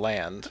happens to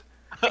land.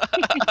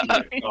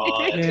 God.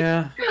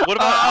 Yeah. What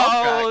about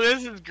Oh, Aldrax?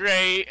 this is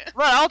great.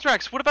 What about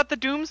Aldrax? What about the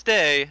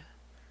Doomsday?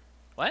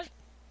 What?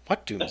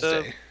 What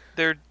doomsday?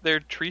 Their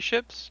tree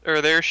ships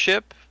or their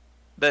ship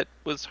that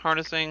was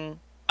harnessing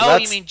Oh,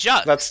 That's- you mean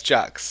Juck? That's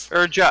Jux.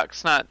 or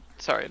Jux? Not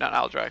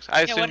Aldrax.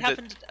 I Yeah, what assumed that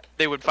happened?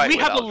 they would fight. We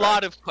with have a Aldrax,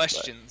 lot of but-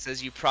 questions,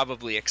 as you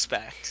probably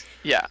expect.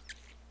 Yeah.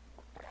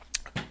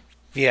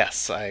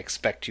 Yes, I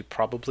expect you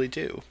probably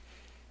do.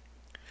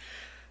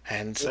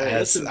 And Yeah,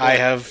 as that's I important.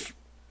 have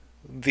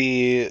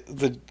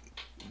the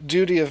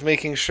duty of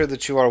making sure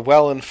that you are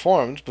well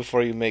informed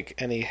before you make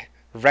any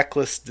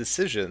reckless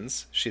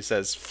decisions, she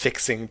says,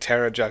 fixing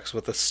Terrajux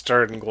with a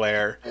stern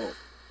glare. Oh,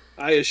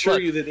 I assure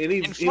Look, you that any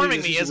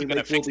informing me decision isn't we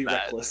gonna make will fix be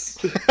that. reckless.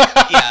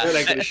 Yeah. That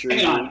I can assure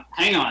you.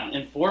 Hang on.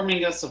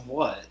 Informing us of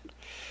what?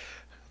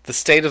 The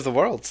state of the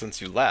world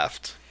since you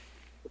left.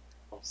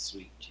 Oh,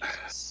 sweet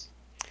Jesus.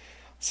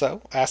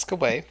 So, ask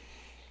away.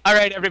 All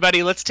right,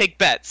 everybody, let's take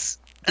bets.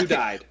 Who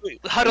died?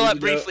 Huddle I up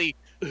need to know. briefly.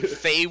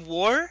 Fae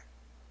War?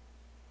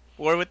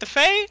 War with the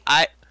Fae?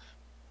 I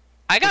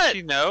got Would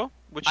you know?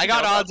 Would you I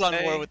got know odds about on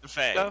Fae War with the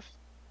Fae. stuff?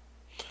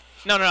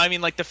 No, I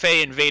mean like the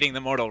Fae invading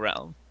the mortal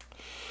realm.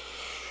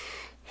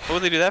 What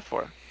would they do that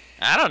for?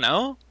 I don't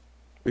know.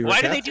 We were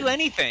Why do they do captured.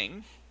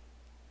 anything?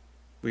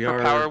 We For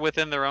are. power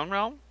within their own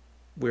realm?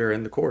 We're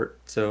in the court,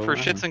 so For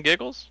shits and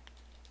giggles?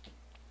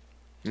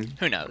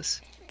 Who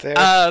knows? There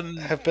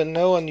have been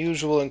no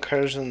unusual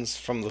incursions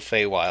from the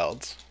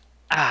Feywild.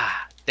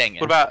 Dang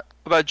it. What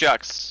about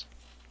Jux?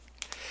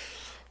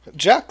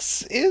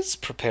 Jux is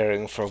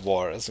preparing for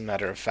war, as a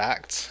matter of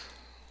fact.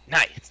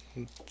 Nice.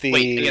 The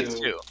Wait,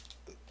 against who?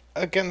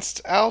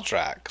 against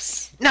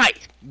Aldrax. Nice.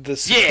 The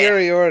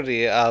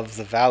superiority of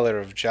the valor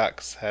of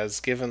Jux has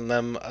given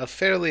them a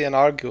fairly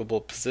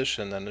inarguable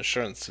position and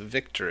assurance of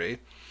victory.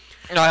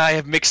 I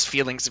have mixed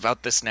feelings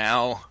about this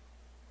now.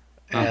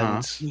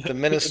 And the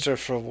Minister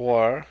for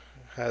War,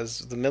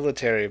 the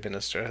military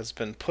minister, has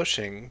been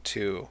pushing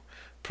to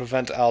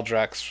prevent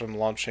Aldrax from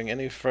launching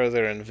any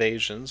further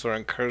invasions or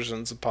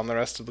incursions upon the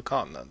rest of the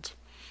continent.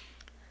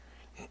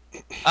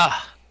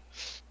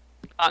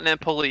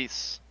 Continent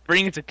Police.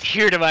 Brings a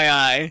tear to my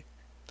eye.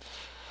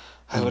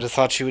 I would have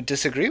thought you would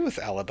disagree with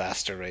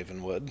Alabaster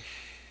Ravenwood.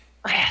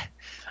 I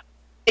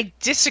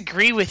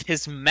disagree with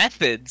his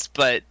methods,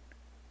 but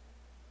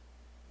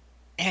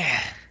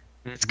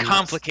it's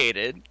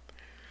complicated.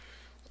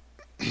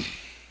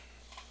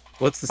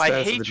 What's the My status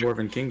of the hatred-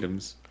 Dwarven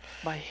Kingdoms?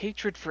 My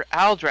hatred for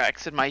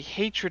Aldrax and my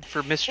hatred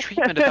for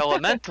mistreatment of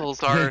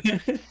elementals are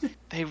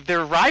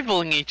they're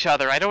rivaling each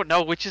other. I don't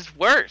know which is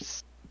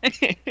worse.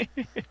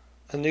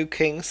 A new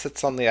king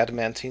sits on the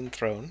Adamantine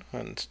throne,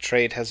 and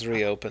trade has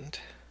reopened.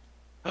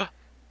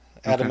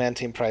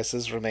 Adamantine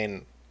prices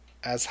remain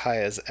as high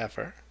as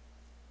ever.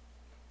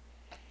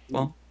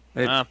 Well,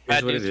 it is Bad what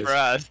it news is. for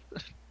us.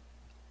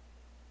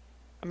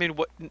 I mean,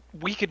 what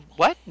we could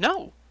what?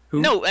 No.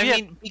 Who? No, I Yeah.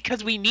 mean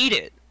because we need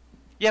it.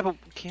 Yeah, but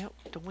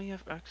don't we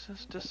have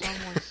access to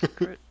someone's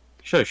secret?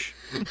 Shush.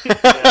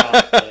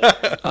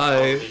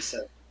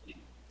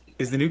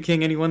 Is the new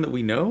king anyone that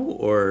we know,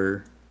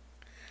 or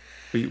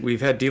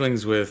we've had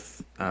dealings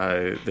with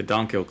the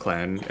Donkil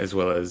clan as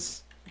well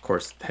as, of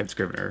course, Head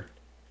Scrivener.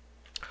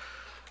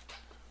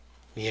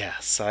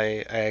 Yes, I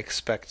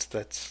expect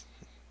that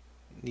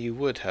you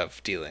would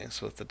have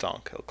dealings with the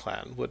Donkil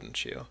clan,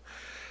 wouldn't you?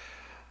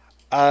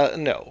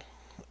 No.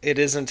 It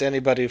isn't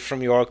anybody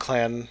from your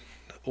clan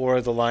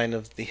or the line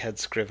of the Head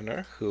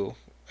Scrivener, who,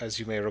 as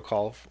you may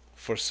recall,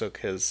 forsook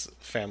his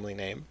family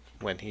name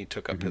when he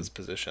took up his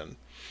position.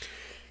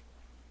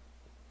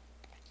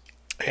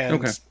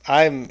 And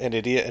I'm an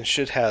idiot and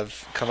should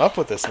have come up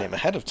with this name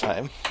ahead of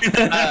time.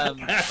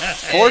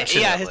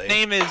 Fortunately. Yeah, his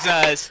name is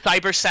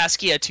Cyber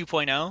Saskia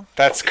 2.0.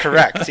 That's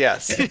correct,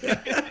 yes.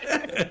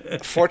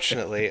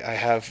 Fortunately,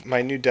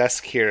 my new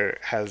desk here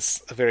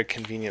has a very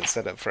convenient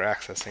setup for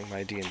accessing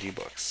my D&D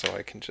books, so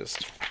I can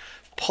just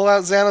pull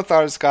out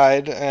Xanathar's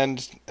guide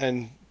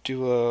and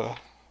do a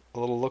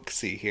little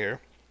look-see here.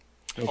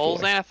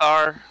 Old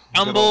Xanathar.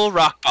 Humble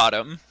rock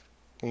bottom.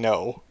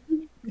 No.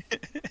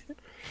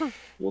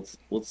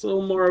 What's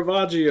old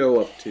Maravaggio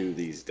up to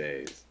these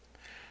days?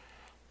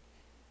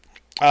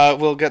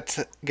 We'll get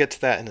to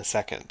that in a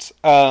second.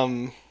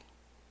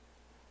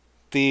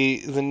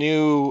 The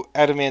new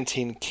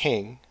Adamantine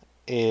king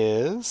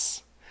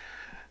is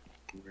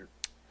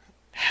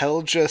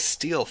Helja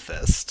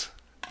Steelfist.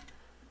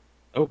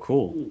 Oh,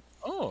 cool.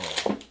 Oh.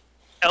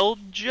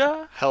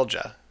 Elja?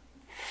 Helja.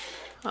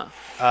 Huh.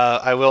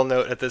 I will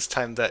note at this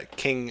time that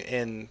king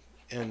in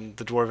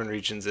the Dwarven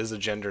regions is a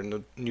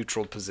gender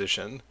neutral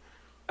position.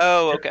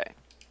 Oh, okay.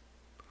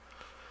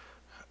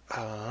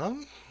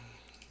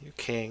 You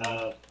king,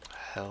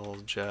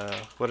 Helja.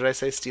 What did I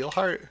say?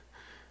 Steelheart?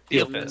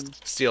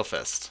 Steelfist.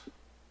 Steelfist.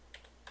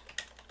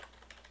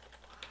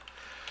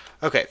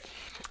 Okay.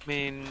 I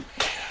mean,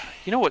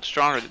 you know what's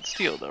stronger than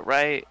steel, though,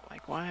 right?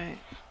 Like, why?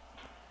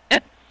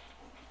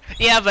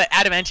 Yeah, but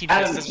adamantine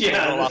Adam- doesn't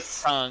yeah, roll off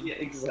that's- the tongue. Yeah,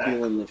 exactly.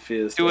 Feeling the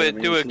fist. Do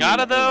it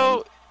gotta,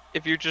 though?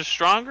 If you're just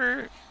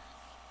stronger?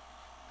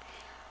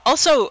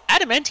 Also,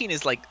 adamantine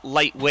is like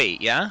lightweight,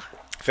 yeah?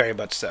 Very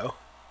much so.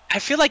 I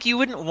feel like you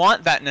wouldn't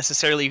want that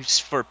necessarily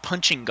for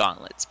punching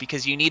gauntlets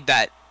because you need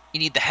the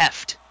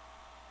heft.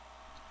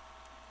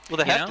 Well,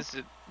 the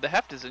You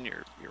heft is in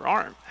your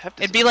arm. Heft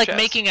is It'd in be your like chest.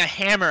 making a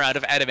hammer out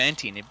of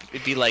adamantine.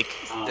 It'd be like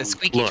a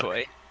squeaky Look.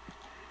 toy.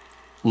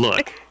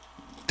 Look,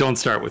 don't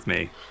start with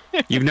me.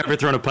 You've never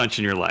thrown a punch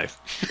in your life.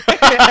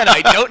 And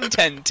I don't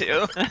intend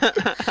to.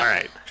 All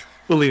right,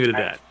 we'll leave it at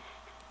that.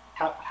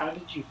 How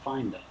did you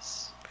find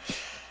us?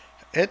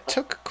 It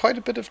took quite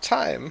a bit of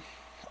time.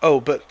 Oh,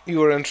 but you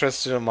were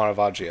interested in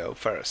Maravaggio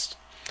first.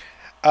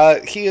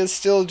 He is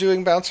still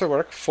doing bouncer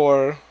work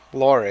for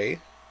Laurie,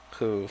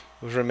 who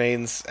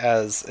remains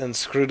as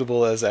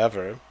inscrutable as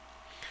ever.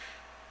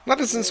 Not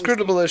as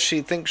inscrutable as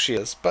she thinks she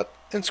is, but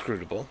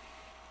inscrutable.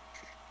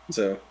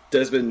 So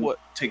Desmond What-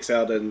 takes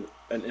out an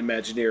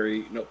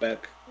imaginary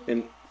notebook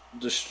and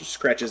just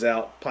scratches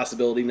out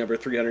possibility number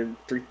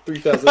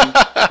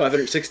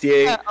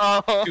 3,568,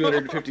 Oh.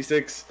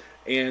 256,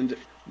 and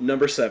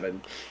number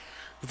 7.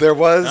 There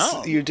was,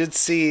 Oh. you did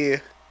see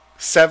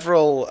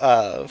several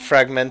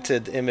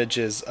fragmented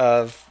images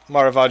of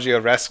Maravaggio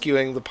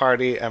rescuing the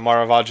party and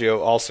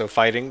Maravaggio also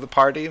fighting the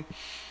party.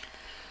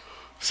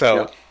 So,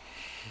 Yeah.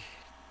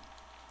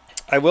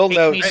 I will Take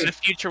note. me to the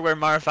future where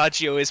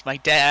Maravaggio is my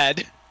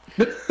dad.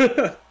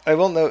 I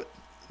will note,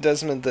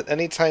 Desmond, that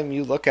anytime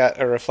you look at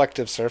a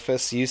reflective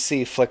surface, you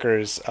see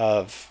flickers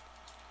of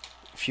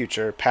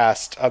future,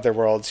 past, other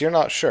worlds. You're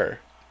not sure.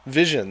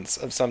 Visions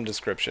of some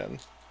description.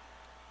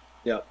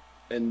 Yeah,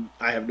 and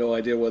I have no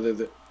idea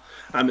whether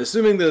I'm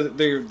assuming that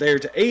they're there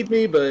to aid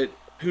me, but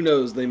who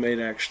knows? They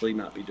may actually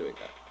not be doing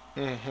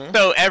that.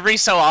 So every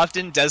so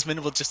often,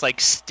 Desmond will just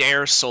like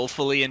stare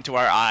soulfully into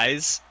our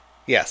eyes.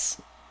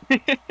 Yes.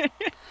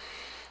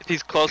 If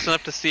he's close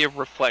enough to see a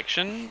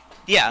reflection,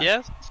 Yeah.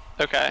 yes.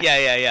 Okay.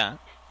 Yeah.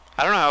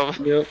 I don't know.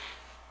 Yep.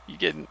 You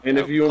getting? And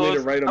if you want me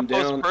to write 'em how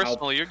close down,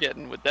 personal you're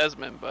getting with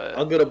Desmond, but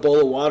I'll get a bowl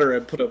of water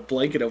and put a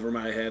blanket over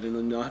my head, and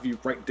then I'll have you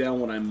write down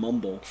what I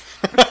mumble.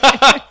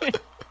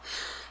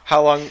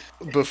 How long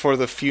before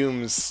the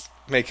fumes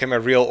make him a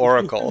real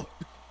oracle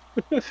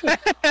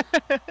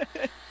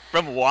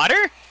From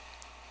water?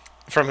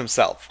 from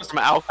himself? from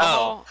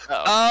alcohol.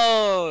 Oh.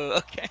 Oh,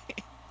 okay.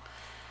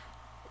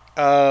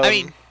 I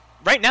mean,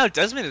 right now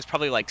Desmond is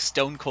probably like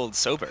stone cold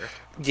sober.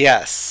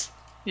 yes.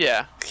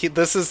 Yeah.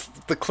 This is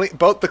the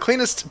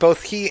cleanest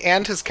both he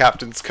and his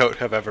captain's coat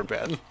have ever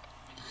been.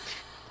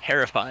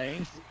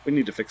 Terrifying. We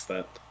need to fix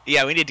that.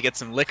 Yeah, we need to get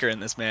some liquor in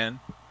this man.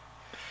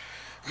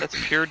 That's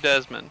pure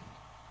Desmond.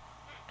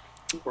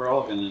 We're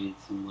all gonna need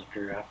some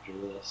liquor after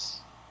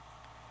this.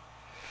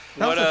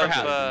 What Also of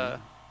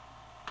perhaps.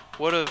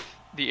 what of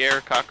the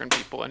Air Cochrane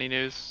people? Any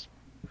news?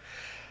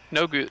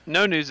 No good.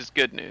 No news is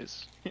good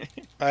news.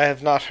 I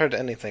have not heard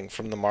anything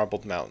from the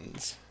Marbled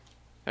Mountains.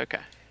 Okay.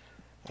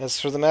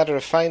 As for the matter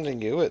of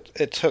finding you,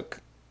 it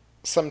took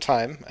some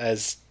time,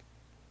 as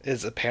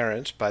is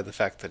apparent by the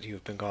fact that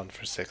you've been gone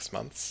for 6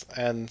 months,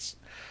 and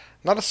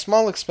not a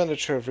small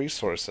expenditure of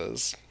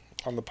resources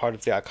on the part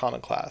of the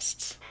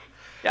iconoclasts.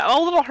 Yeah, I'm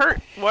a little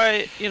hurt.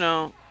 Why?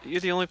 You're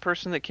the only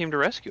person that came to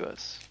rescue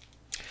us.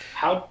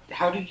 How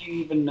did you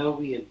even know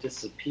we had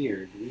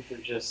disappeared? We were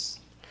just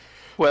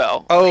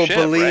Well, Oh, ship,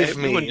 believe right?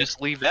 me. We wouldn't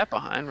just leave that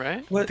behind,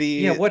 right? What?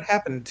 The- What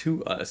happened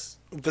to us?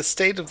 The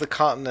state of the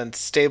continent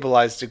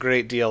stabilized a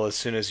great deal as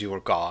soon as you were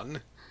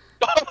gone.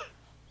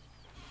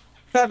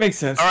 That makes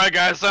sense. All right,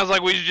 guys. Sounds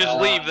like we should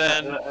just leave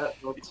then.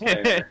 That's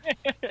fair.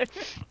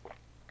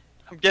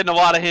 I'm getting a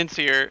lot of hints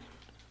here.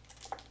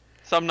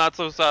 Some not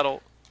so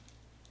subtle.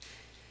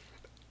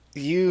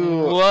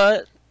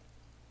 What?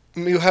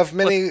 You have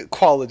many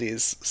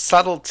qualities.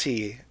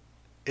 Subtlety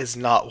is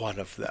not one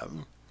of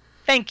them.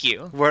 Thank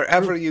you.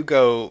 Wherever you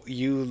go,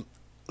 you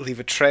leave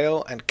a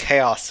trail and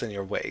chaos in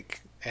your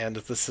wake, and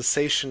the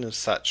cessation of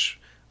such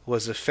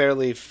was a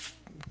fairly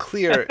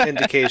clear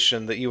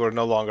indication that you were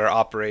no longer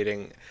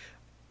operating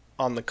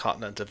on the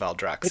continent of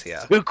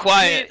Aldraxia. Too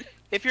quiet.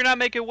 If you're not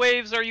making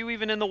waves, are you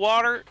even in the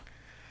water?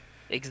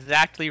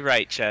 Exactly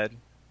right, Chad.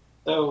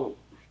 So,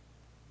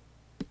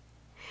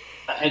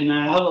 and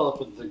I huddle up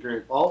with the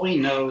group. All we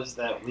know is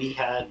that we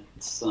had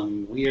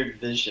some weird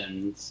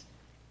visions,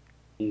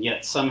 and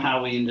yet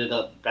somehow we ended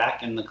up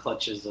back in the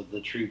clutches of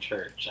the true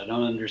church. I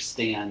don't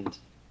understand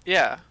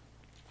Yeah.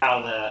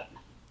 how that.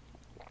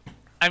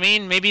 I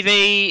mean, maybe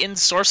they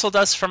ensorcelled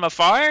us from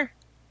afar?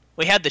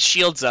 We had the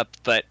shields up,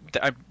 but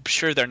I'm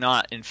sure they're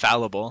not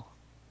infallible.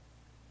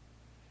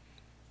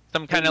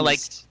 Some kind of like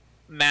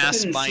mass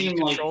didn't mind seem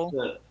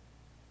control.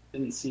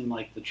 Didn't seem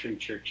like the true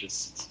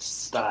church's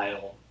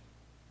style.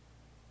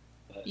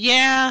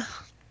 Yeah,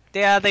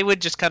 they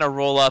would just kind of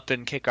roll up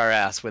and kick our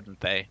ass,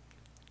 wouldn't they?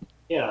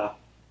 Yeah.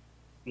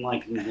 And,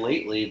 like,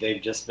 lately,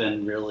 they've just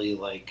been really,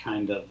 like,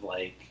 kind of,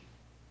 like,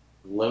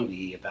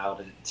 loady about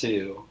it,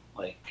 too.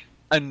 Like,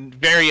 And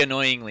very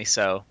annoyingly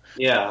so.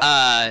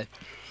 yeah.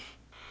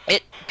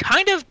 It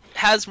kind of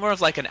has more of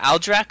like an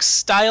Aldrax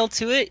style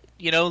to it,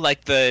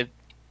 like the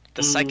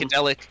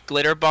psychedelic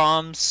glitter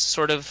bombs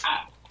sort of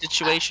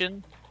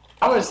situation.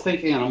 I was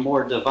thinking on a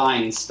more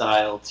divine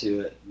style to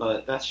it,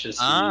 but that's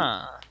just me.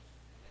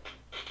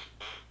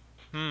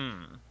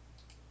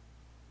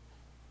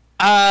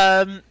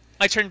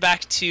 I turn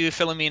back to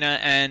Philomena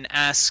and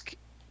ask,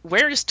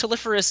 where is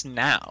Telephorus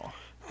now?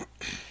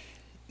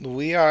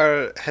 We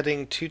are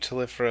heading to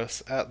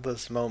Telephorus at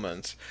this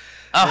moment.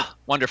 Oh,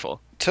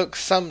 wonderful. Took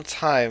some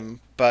time,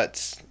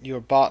 but your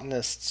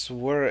botanists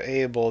were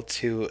able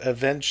to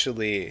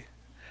eventually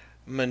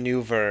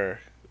maneuver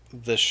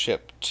the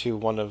ship to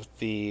one of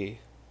the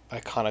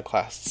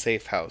iconoclast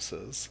safe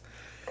houses.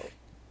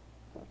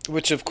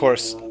 which of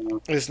course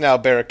is now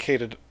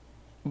barricaded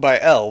by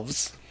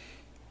elves.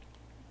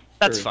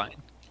 That's Sure. fine.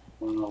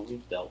 Well,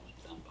 we've dealt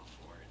with them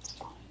before. It's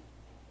fine.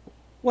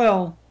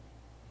 Well,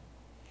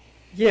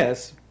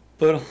 yes,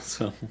 but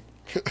also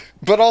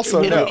But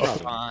also It'll be no.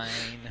 fine.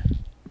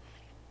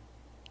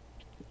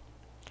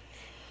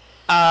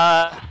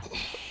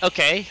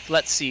 Okay,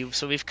 let's see.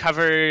 So we've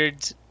covered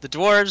the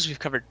dwarves, we've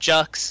covered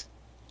Jux.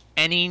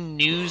 Any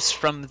news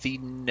from the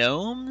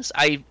gnomes?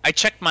 I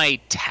checked my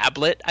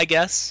tablet, I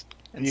guess,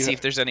 and You- see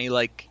if there's any,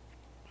 like,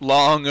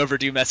 long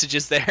overdue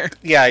messages there.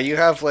 Yeah, you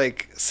have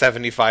like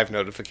 75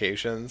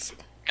 notifications.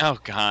 Oh,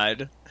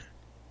 God.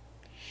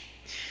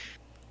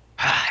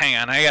 Hang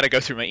on, I gotta go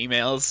through my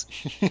emails.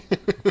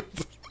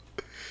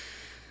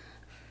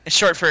 It's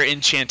short for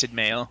enchanted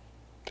mail.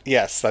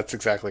 Yes, that's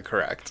exactly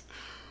correct.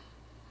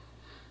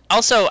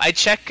 Also, I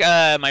check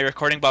my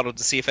recording bottle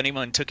to see if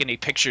anyone took any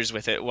pictures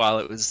with it while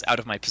it was out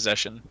of my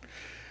possession.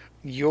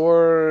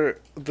 The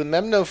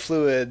memno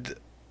fluid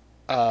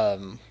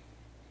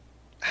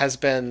has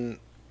been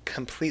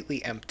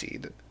completely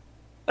emptied.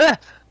 Ah,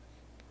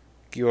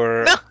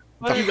 Your No!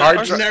 the got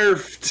hard dri-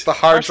 Nerfed. the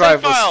hard Our drive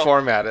save was file.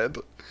 formatted.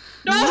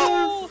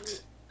 no!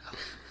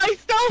 My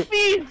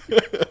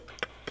selfies!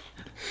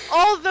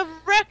 All the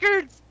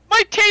records!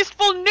 My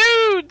tasteful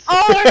nudes.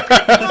 All our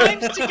good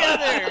times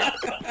together!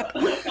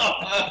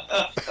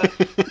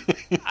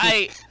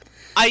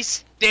 I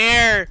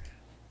stare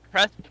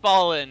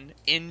crestfallen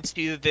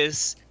into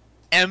this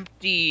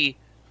empty,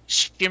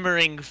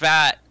 shimmering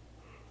vat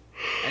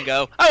and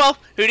go, oh well,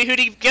 hooty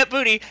hooty, get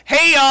booty.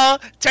 Hey y'all,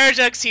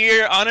 Tarjux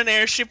here on an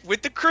airship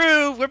with the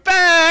crew. We're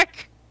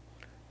back.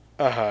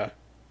 Uh-huh.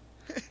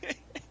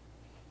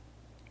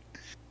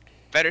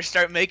 Better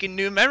start making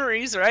new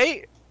memories,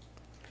 right?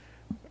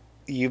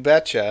 You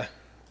betcha.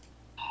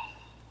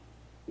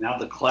 Now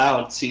the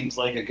cloud seems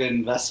like a good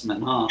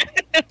investment, huh?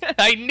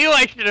 I knew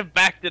I should have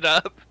backed it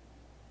up.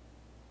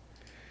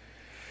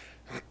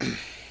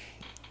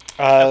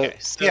 Okay,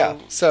 so- Yeah,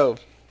 so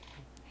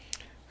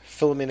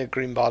Philomena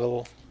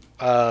Greenbottle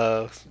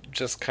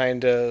just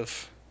kind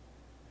of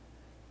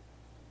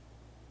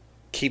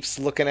keeps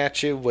looking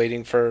at you,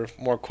 waiting for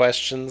more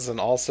questions, and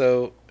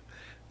also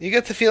you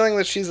get the feeling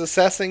that she's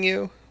assessing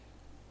you.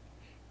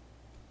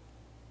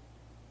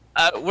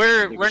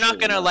 We're think not she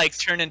gonna wants. like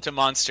turn into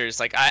monsters.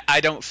 Like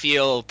I don't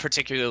feel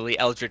particularly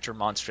eldritch or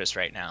monstrous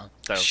right now,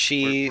 so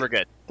She- we're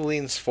good.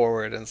 Leans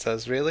forward and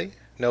says, "Really?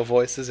 No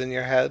voices in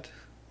your head?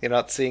 You're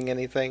not seeing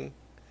anything?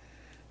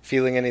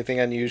 Feeling anything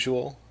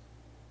unusual?"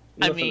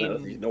 I Nothing out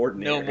of mean, the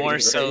ordinary, no more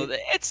so. right?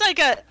 It's like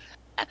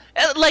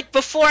like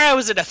before I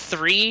was at a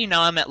 3.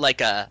 Now I'm at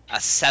like a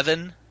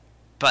 7.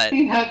 But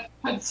He had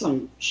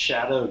some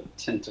shadow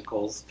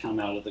tentacles come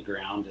out of the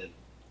ground and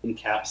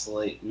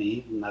encapsulate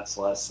me, and that's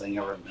the last thing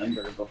I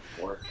remember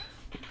before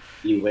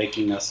you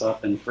waking us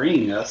up and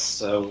freeing us.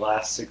 So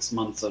last 6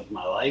 months of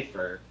my life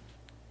are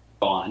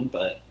gone,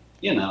 but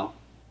you know.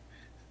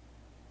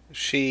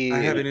 She I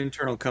have an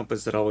internal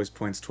compass that always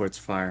points towards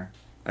fire.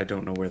 I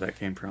don't know where that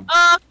came from.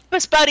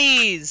 Octopus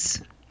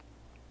buddies.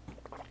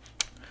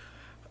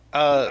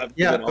 I've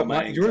Yeah, given all but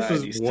my yours was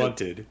anxieties to-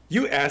 wanted.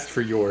 You asked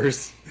for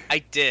yours. I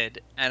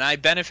did, and I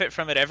benefit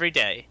from it every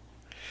day.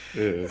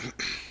 Ugh.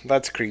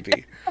 That's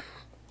creepy.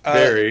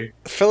 Very.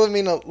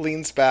 Philomena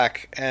leans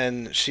back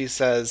and she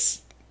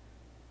says,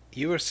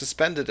 "You were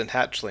suspended in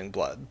hatchling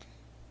blood."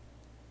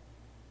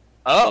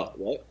 Oh,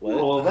 What?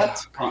 Well,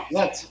 that's fun.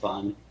 That's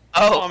fun.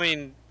 Well, I oh,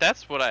 mean,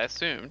 that's what I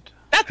assumed.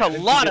 that's a How did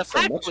you lot get of so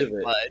much of hatchling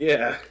it? blood.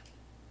 Yeah.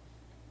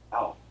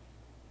 Wow.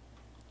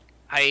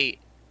 I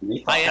We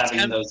thought I having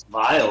attempt- those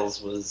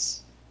vials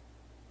was,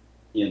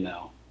 you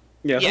know.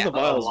 Yeah, Yeah, the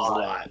vials a was a lot.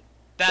 lot.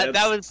 that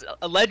That's- was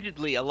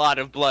allegedly a lot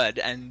of blood,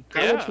 and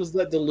How Yeah. much was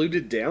that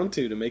diluted down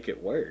to make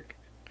it work?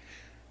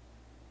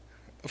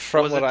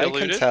 From Was what it I can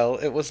diluted? tell,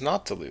 it was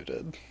not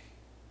diluted.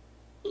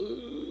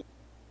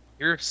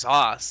 your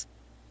sauce.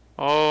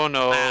 Oh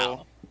no.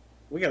 Wow.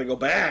 We gotta go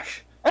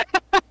back.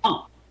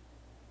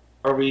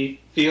 Are we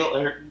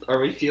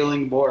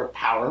feeling more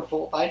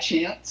powerful by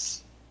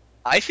chance?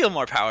 I feel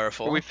more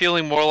powerful. Are we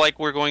feeling more like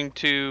we're going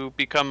to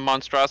become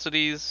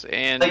monstrosities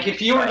and Like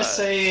if you were to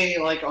say,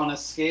 like on a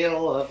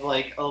scale of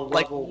like a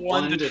Like level 1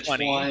 1 to to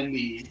 20.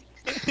 20,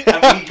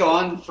 have we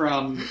gone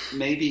from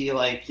maybe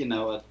like a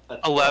 12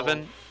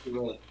 11?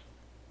 to a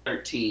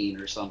 13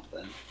 or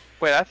something?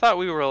 Wait, I thought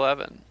we were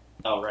 11.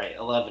 Oh right,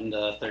 11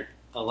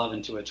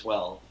 to a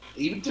 12,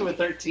 even to a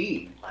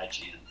 13 by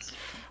chance.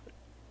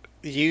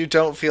 You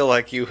don't feel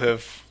like you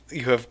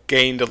have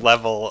gained a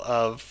level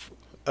of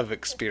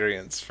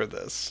experience for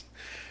this.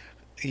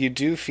 You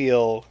do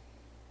feel.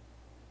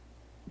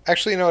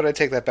 Actually, you know what? I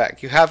take that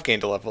back. You have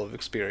gained a level of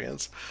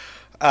experience.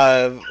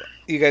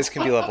 You guys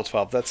can be level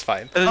 12. That's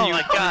fine. And then Oh you-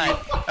 my god.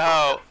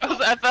 Oh,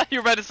 I thought you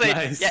were about to say,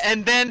 Nice. yeah,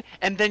 and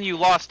then you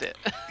lost it.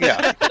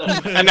 Yeah.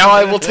 And now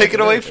I will take it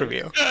away from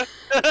you.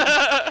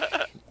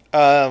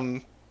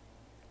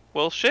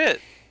 Well,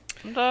 shit.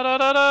 Da da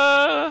da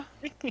da.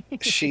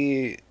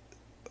 She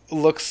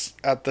looks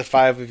at the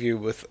 5 of you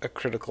with a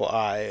critical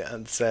eye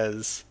and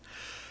says,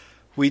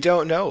 "We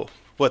don't know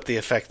what the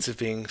effects of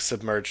being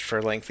submerged for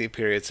lengthy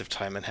periods of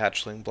time in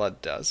hatchling blood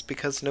does,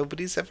 because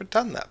nobody's ever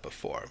done that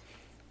before.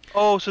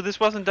 Oh, so this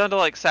wasn't done to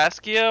like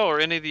Saskia or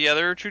any of the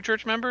other True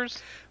Church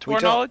members, to We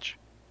our don't- knowledge?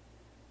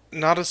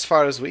 Not as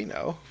far as we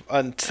know.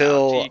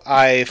 Until gee.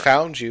 I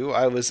found you,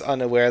 I was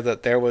unaware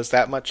that there was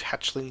that much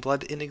hatchling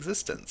blood in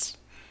existence.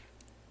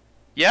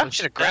 Yeah, We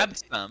should have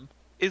grabbed some.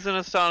 is an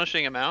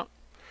astonishing amount.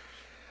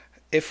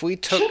 If we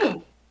took... Should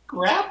have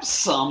grabbed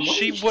some. What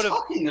She are you would have.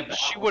 talking about?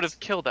 She would have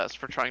killed us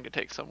for trying to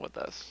take some with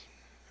us.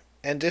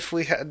 And if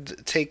we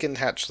had taken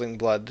hatchling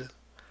blood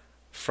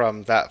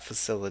from that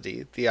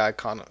facility, the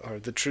icon or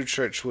the True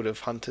Church would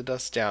have hunted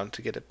us down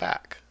to get it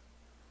back.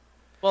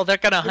 Well, they're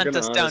gonna They're hunt gonna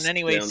us hunt down us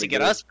anyways down to to get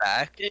get us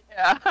back.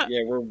 Yeah.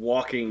 Yeah, we're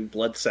walking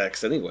blood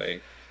sacks anyway.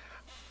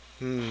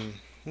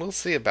 We'll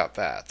see about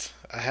that.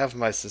 I have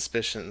my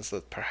suspicions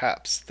that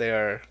perhaps they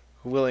are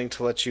willing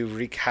to let you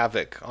wreak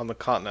havoc on the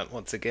continent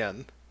once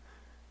again.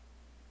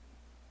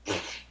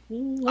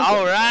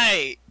 All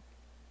right,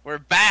 we're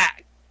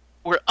back.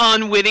 We're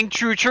unwitting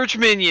True Church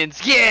minions.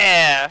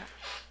 Yeah.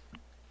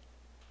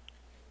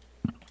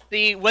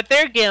 See, what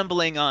they're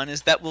gambling on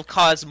is that we'll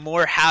cause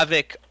more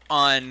havoc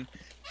on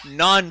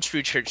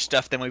non-True Church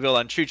stuff than we will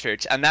on True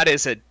Church, and that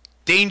is a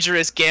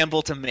dangerous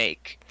gamble to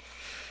make.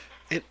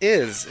 It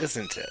is,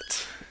 isn't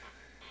it?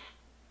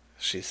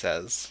 She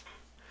says.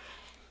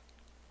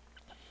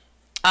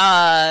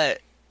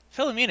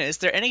 Philomena, is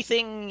there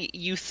anything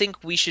you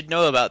think we should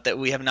know about that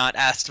we have not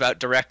asked about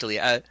directly?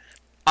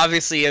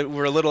 Obviously,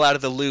 we're a little out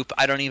of the loop.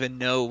 I don't even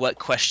know what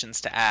questions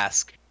to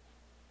ask.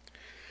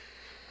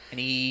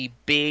 Any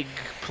big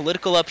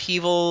political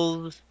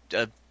upheavals,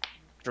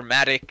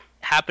 dramatic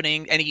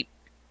happening,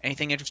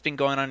 anything interesting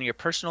going on in your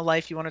personal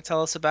life you want to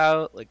tell us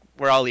about? Like,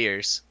 we're all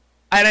ears.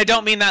 And I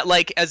don't mean that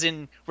like as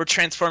in we're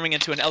transforming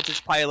into an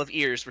eldritch pile of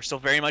ears. We're still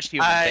very much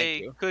human.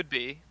 Thank I you. could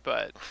be,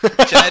 but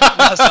Chad,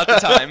 now's not the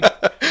time.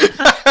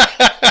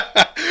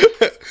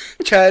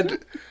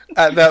 Chad,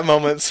 at that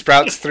moment,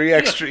 sprouts 3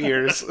 extra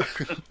ears.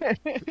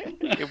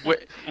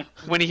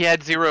 when he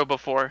had 0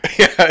 before,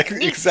 Yeah,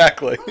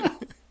 exactly.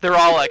 they're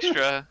all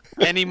extra.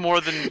 Any more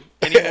than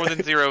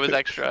 0 is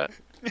extra.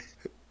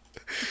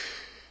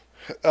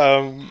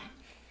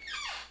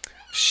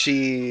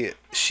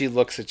 She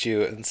looks at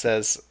you and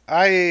says,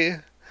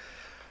 the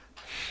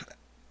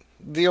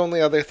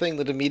only other thing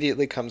that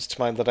immediately comes to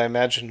mind that I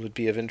imagine would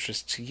be of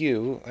interest to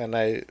you, and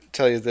I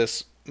tell you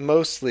this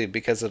mostly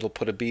because it'll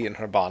put a bee in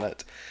her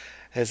bonnet,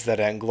 is that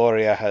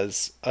Angloria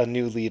has a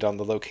new lead on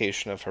the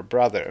location of her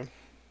brother.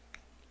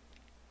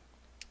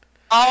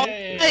 Oh,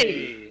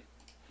 hey,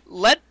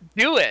 let's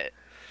do it.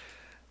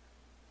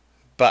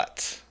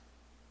 But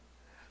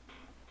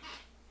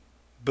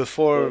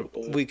before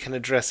we can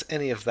address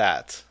any of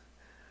that,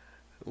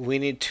 we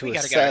need to We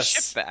gotta get our ship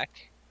assess.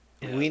 back.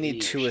 We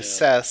need to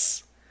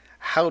assess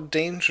how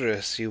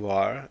dangerous you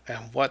are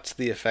and what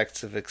the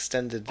effects of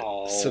extended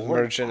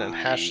submersion and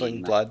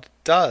hatchling blood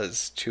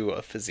does to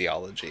a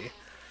physiology.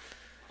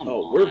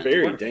 Oh, we're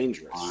very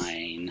dangerous.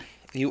 Fine.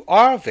 You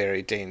are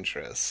very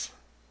dangerous,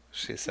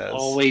 she says.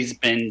 Always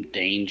been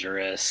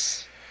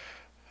dangerous.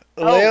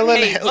 Leyland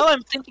hey, Hill- while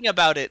I'm thinking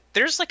about it,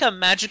 there's like a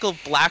magical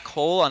black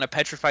hole on a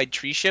petrified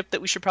tree ship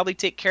that we should probably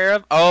take care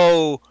of.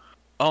 Oh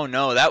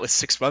no, that was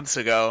 6 months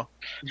ago.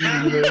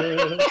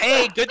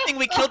 Hey, good thing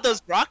we killed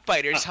those rock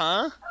biters,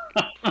 huh?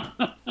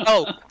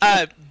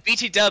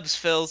 BT Dubs,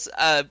 Phils,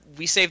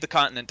 we saved the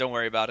continent, don't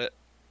worry about it.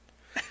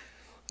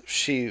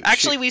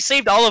 Actually, we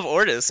saved all of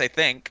Ordis, I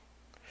think.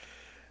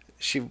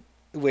 She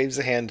waves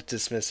a hand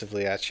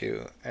dismissively at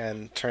you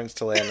and turns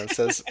to Lan and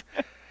says,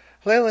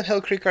 Leyland Hill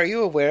Creek, are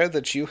you aware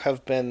that you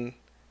have been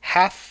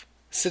half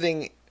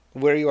sitting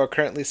where you are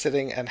currently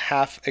sitting and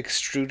half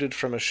extruded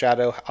from a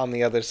shadow on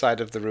the other side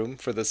of the room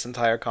for this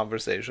entire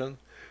conversation?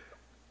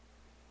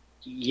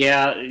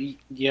 Yeah,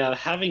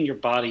 having your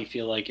body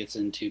feel like it's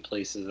in 2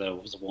 places that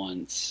it was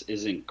once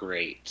isn't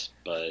great,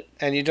 but...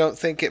 And you don't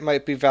think it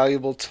might be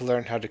valuable to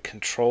learn how to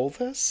control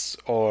this,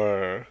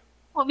 or...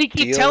 Well, we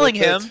keep deal telling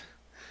with him. it?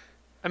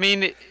 I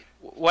mean,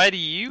 why do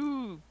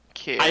you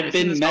care? I've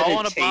been Isn't this all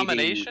an meditating.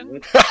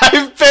 abomination?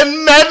 I've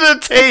been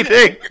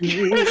meditating!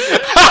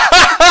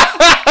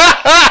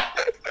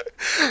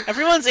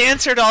 Everyone's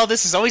answer to all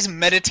this is always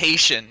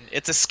meditation.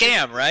 It's a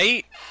scam,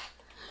 right?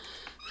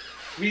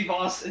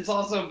 It's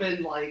also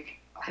been like,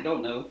 I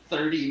don't know,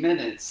 30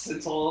 minutes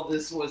since all of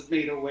this was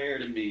made aware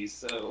to me,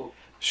 so...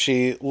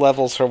 She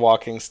levels her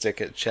walking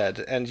stick at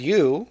Ched. And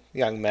you,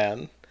 young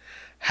man,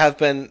 have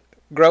been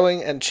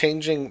growing and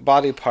changing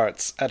body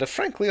parts at a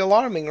frankly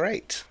alarming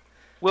rate.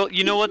 Well,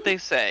 you know what they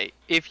say.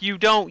 If you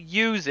don't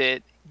use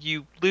it,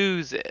 you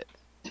lose it.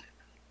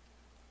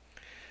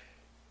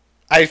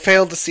 I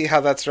fail to see how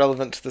that's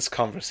relevant to this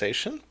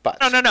conversation, but...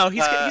 No,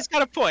 he's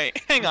got a point.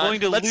 Hang I'm on, going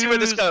to let's see where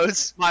this lose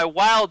goes. my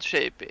wild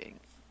shaping,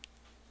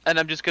 and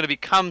I'm just going to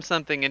become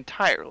something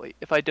entirely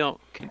if I don't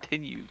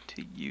continue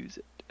to use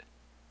it.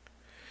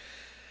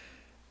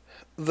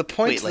 The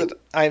point Wait, that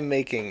I'm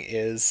making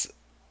is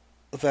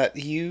that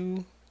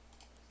you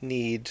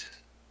need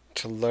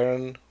to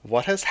learn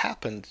what has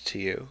happened to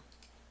you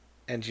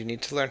and you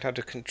need to learn how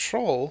to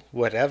control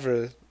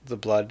whatever the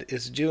blood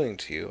is doing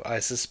to you. I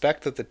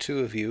suspect that the two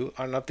of you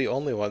are not the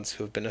only ones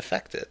who have been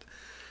affected.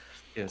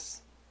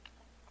 Yes.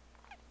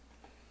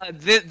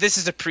 This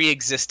is a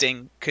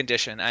pre-existing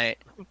condition. I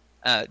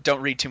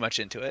don't read too much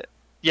into it.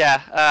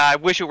 Yeah, I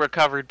wish it were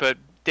covered, but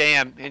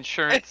damn,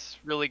 insurance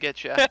really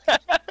gets you.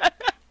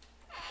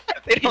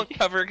 They don't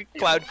cover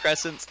cloud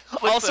crescents.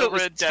 Also, it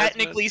was over at Desmond.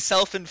 technically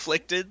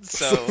self-inflicted,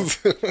 so...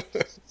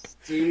 As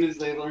soon as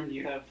they learn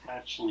you have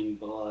hatchling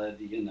blood,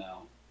 you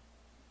know.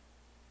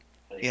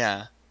 Like,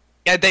 Yeah.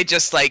 Yeah, they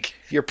just, like...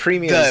 Your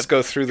premiums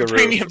go through the roof.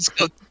 Premiums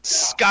go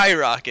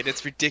skyrocket.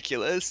 It's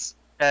ridiculous.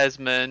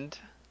 Desmond.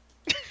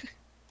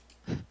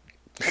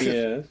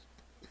 Yeah.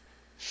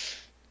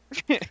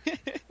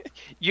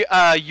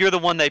 You're the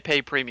one they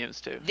pay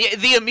premiums to.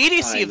 The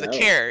immediacy I of the know.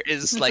 care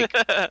is, like...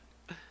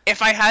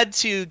 If I had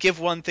to give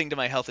one thing to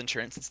my health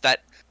insurance, it's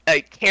that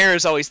care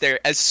is always there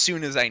as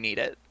soon as I need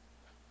it.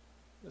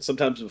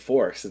 Sometimes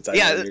before, since I know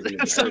you're gonna be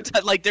hurt.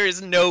 Sometimes, like, there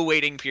is no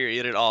waiting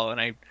period at all,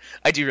 and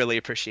I do really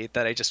appreciate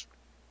that.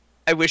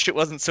 I wish it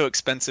wasn't so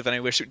expensive, and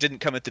I wish it didn't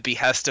come at the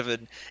behest of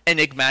an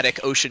enigmatic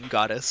ocean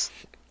goddess.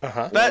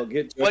 Uh-huh. But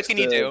get what can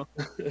you do?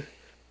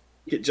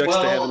 Get Jux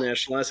to have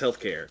nationalized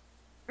health care.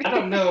 I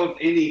don't know of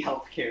any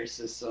healthcare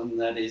system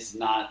that is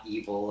not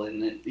evil,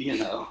 and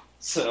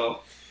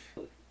so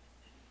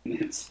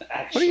it's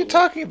actually. What are you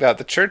talking about?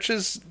 The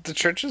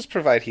churches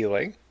provide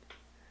healing.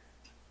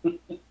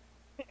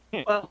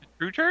 Well,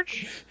 True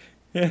Church?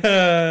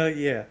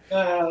 Yeah.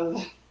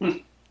 Uh,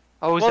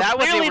 Oh, is Well, that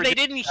what clearly were they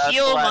doing didn't the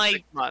heal last my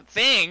 6 months?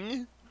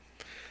 thing.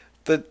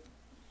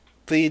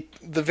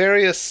 The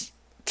various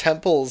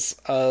temples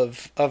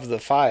of the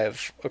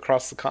five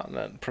across the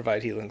continent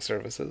provide healing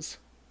services.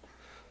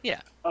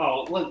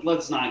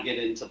 let's not get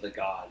into the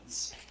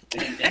gods.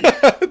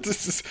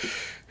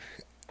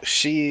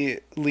 She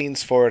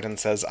leans forward and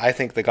says, I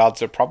think the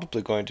gods are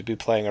probably going to be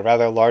playing a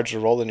rather larger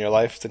role in your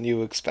life than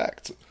you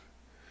expect.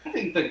 I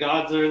think the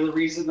gods are the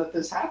reason that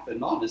this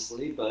happened,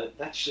 honestly, but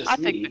that's just I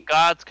me. think the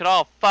gods could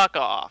all fuck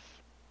off,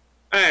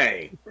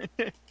 Hey,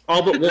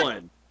 all but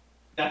one.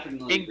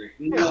 Definitely agree.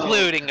 No.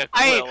 including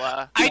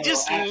Aquila. I No,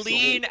 just absolutely.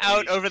 lean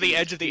out over the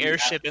edge of the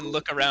airship and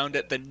look around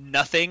at the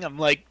nothing. I'm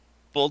like,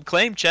 bold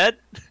claim, Ched.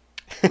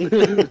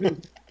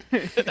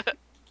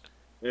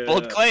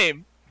 Bold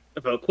claim.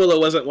 If Aquila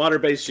wasn't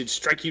water-based, she'd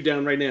strike you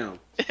down right now.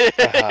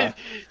 Uh-huh.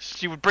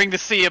 She would bring the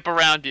sea up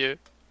around you.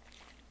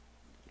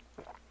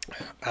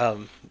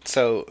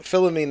 So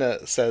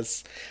Philomena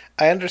says,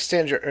 I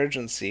understand your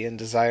urgency and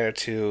desire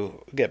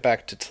to get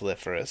back to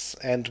Telephorus,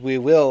 and we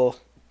will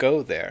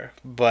go there,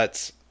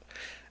 but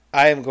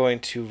I am going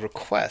to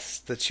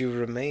request that you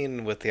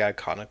remain with the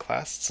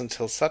Iconoclasts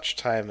until such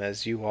time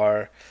as you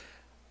are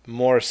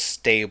more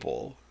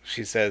stable,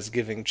 she says,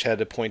 giving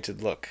Ched a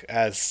pointed look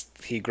as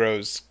he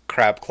grows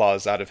crab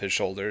claws out of his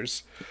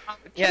shoulders.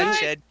 Yeah,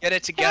 Ched, get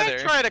it together.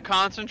 Can I try to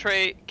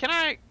concentrate? Can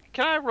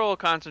I roll a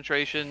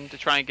concentration to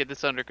try and get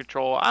this under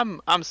control?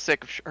 I'm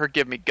sick of her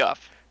giving me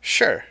guff.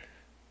 Sure.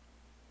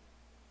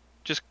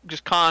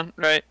 Just con,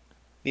 right?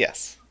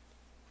 Yes.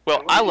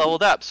 Well, I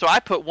leveled up, so I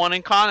put 1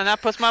 in con, and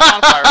that puts my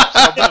modifier up.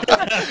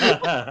 So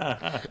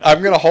boom.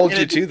 I'm going to hold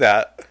you to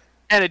that.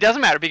 And it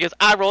doesn't matter because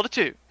I rolled a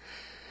 2.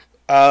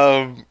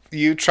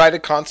 You try to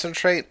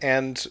concentrate,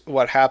 and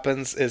what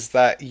happens is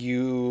that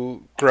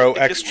you grow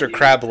extra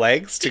crab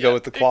legs to go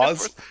with the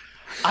claws.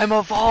 I'm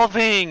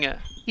evolving.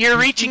 You're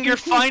reaching your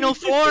final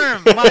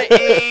form. My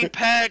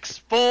apex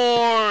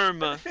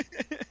form.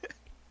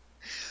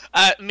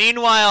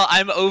 Meanwhile,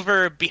 I'm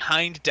over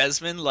behind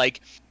Desmond, like,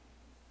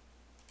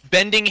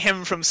 bending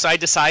him from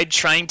side to side,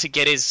 trying to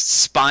get his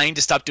spine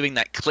to stop doing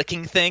that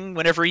clicking thing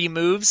whenever he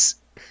moves.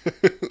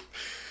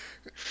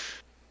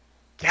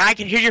 I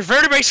can hear your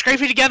vertebrae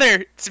scraping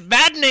together. It's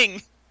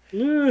maddening.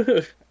 You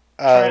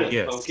Try to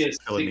Yes, focus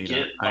to Philomena,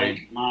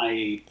 get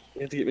my.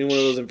 have to get me one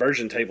of those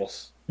inversion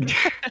tables.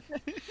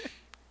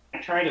 I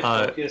try to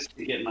Uh, focus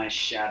to get my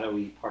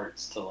shadowy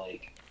parts to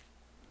like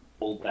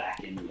pull back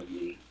into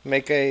me.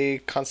 Make a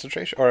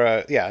concentration, or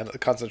a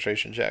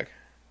concentration check.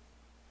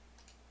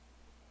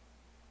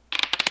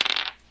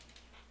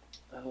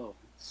 Oh,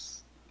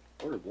 it's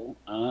horrible.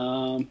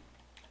 What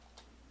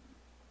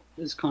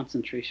is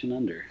concentration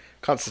under?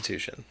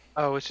 Constitution.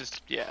 Oh, it's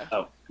just yeah.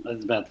 Oh, I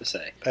was about to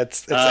say.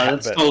 It's a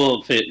That's habit.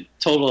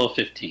 total of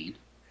 15.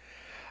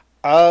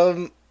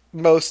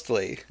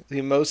 Mostly.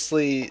 You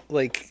mostly,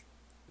 like,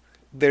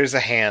 there's a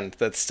hand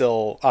that's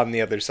still on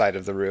the other side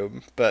of the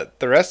room, but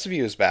the rest of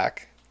you is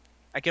back.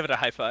 I give it a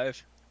high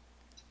five.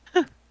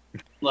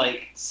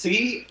 Like,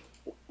 see,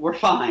 we're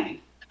fine.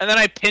 And then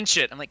I pinch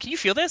it. I'm like, can you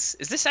feel this?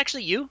 Is this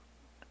actually you?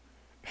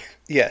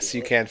 Yes,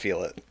 you can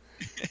feel it.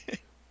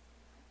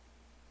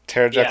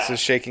 Terrajux Yeah. is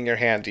shaking your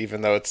hand,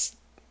 even though it's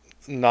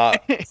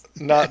not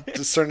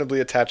discernibly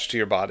attached to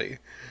your body.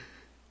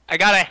 I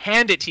gotta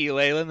hand it to you,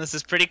 Leyland. This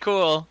is pretty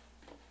cool.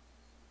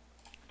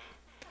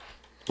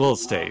 We'll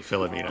stay,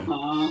 Philomena.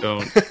 Uh-huh.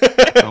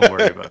 Don't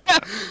worry about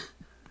that.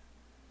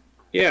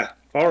 Yeah,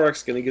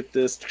 Falrock's gonna get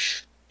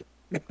this.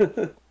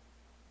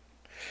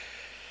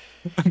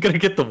 I'm gonna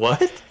get the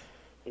what?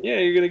 Yeah,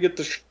 you're gonna get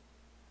the.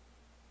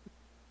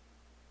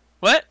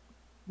 What?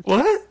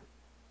 What?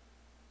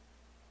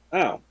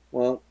 Oh,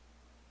 well.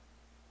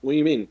 What do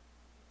you mean?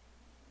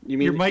 You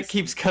mean Your mic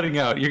keeps cutting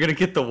out. You're gonna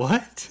get the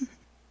what?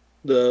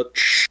 the?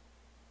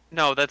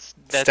 No, that's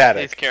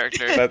Static. his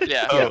character. That-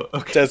 yeah. Oh,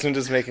 okay. Desmond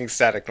is making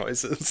static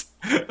noises.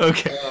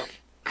 Okay.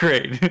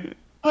 Great.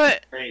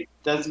 What? Great.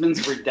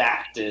 Desmond's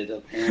redacted,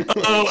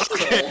 apparently. Oh,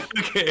 so-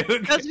 okay.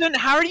 Desmond,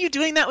 how are you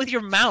doing that with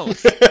your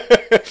mouth?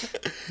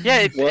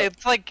 Yeah, What?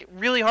 it's like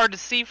really hard to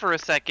see for a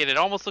second. It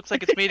almost looks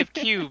like it's made of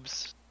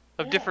cubes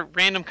of different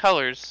random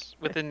colors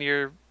within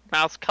your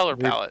mouse color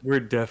palette. We're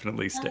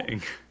definitely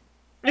staying.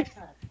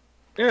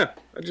 Yeah,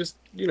 I just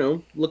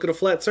look at a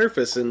flat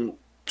surface and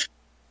it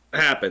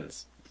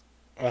happens.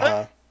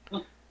 Uh-huh.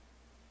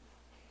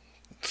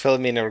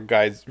 Philomena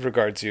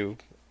regards you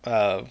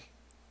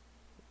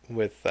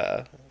with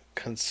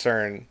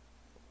concern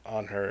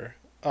on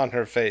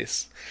her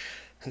face.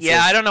 And Yeah,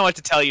 says, I don't know what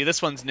to tell you.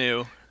 This one's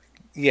new.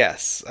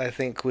 Yes, I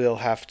think we'll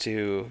have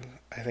to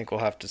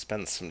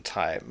spend some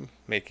time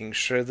making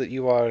sure that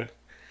you are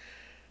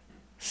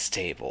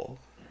stable.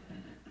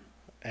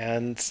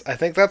 And I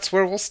think that's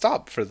where we'll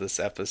stop for this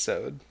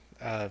episode,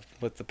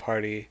 with the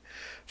party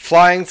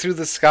flying through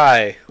the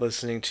sky,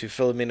 listening to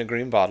Philomena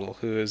Greenbottle,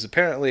 who is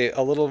apparently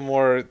a little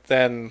more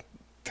than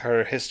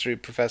her history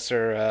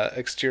professor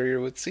exterior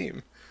would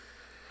seem.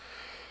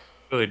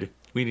 Good.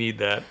 We need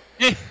that.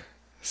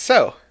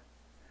 So,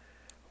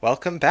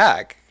 welcome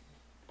back.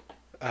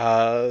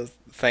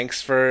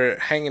 Thanks for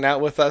hanging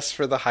out with us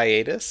for the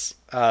hiatus.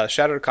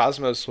 Shattered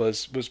Cosmos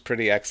was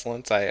pretty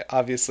excellent. I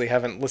obviously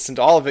haven't listened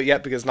to all of it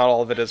yet because not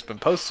all of it has been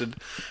posted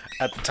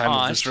at the time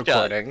of this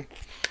recording.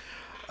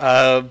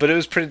 But it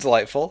was pretty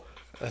delightful,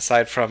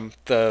 aside from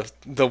the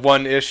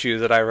one issue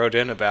that I wrote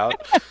in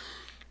about.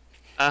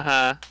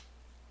 Uh-huh.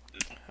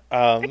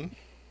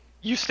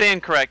 You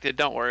stand corrected,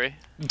 don't worry.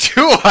 Do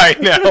I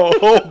now?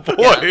 Oh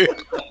boy.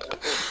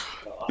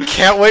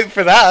 Can't wait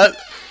for that.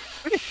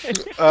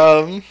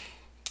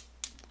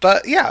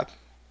 But yeah.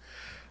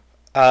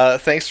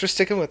 Thanks for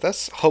sticking with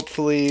us.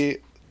 Hopefully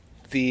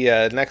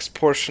the next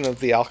portion of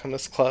the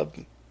Alchemist Club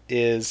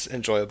is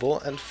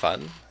enjoyable and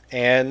fun.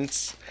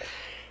 And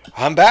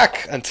I'm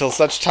back until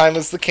such time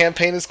as the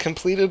campaign is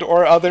completed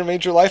or other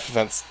major life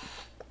events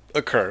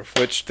occur,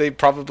 which they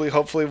probably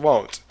hopefully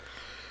won't.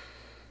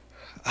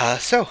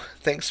 So,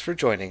 thanks for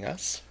joining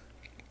us.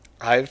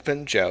 I've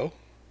been Joe,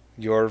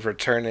 your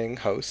returning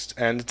host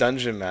and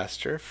dungeon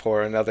master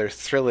for another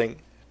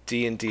thrilling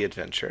D&D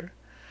adventure.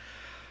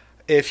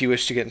 If you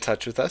wish to get in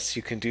touch with us,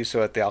 you can do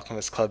so at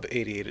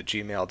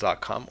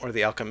thealchemistclub88@gmail.com or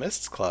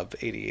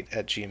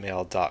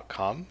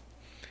thealchemistclub88@gmail.com.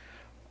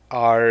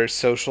 Our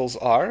socials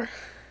are...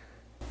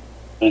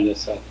 Find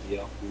us at The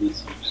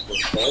Alchemist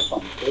Club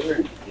on Twitter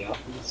and The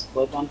Alchemist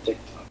Club on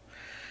TikTok.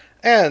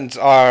 And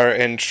our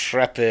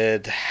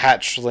intrepid,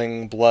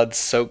 hatchling,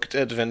 blood-soaked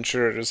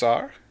adventurers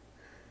are...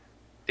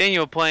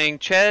 Daniel playing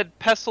Ched,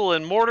 Pestle,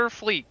 and Mortar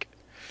Fleek.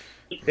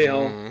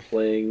 Hale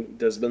playing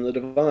Desmond the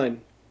Divine.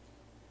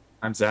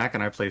 I'm Zach,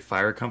 and I play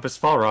Fire Compass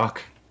Fallrock.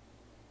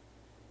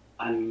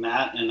 I'm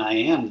Matt, and I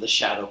am the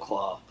Shadow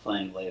Claw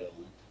playing Ladolin.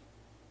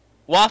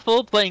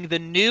 Waffle playing the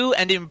new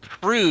and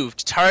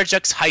improved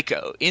Tarjux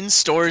Heiko, in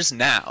stores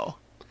now.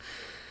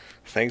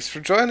 Thanks for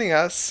joining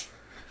us.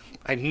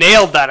 I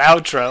nailed that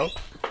outro.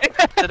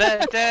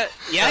 Da-da-da.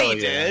 Yeah, Hell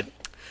you yeah. did.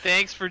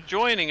 Thanks for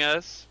joining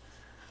us.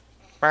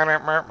 Bah!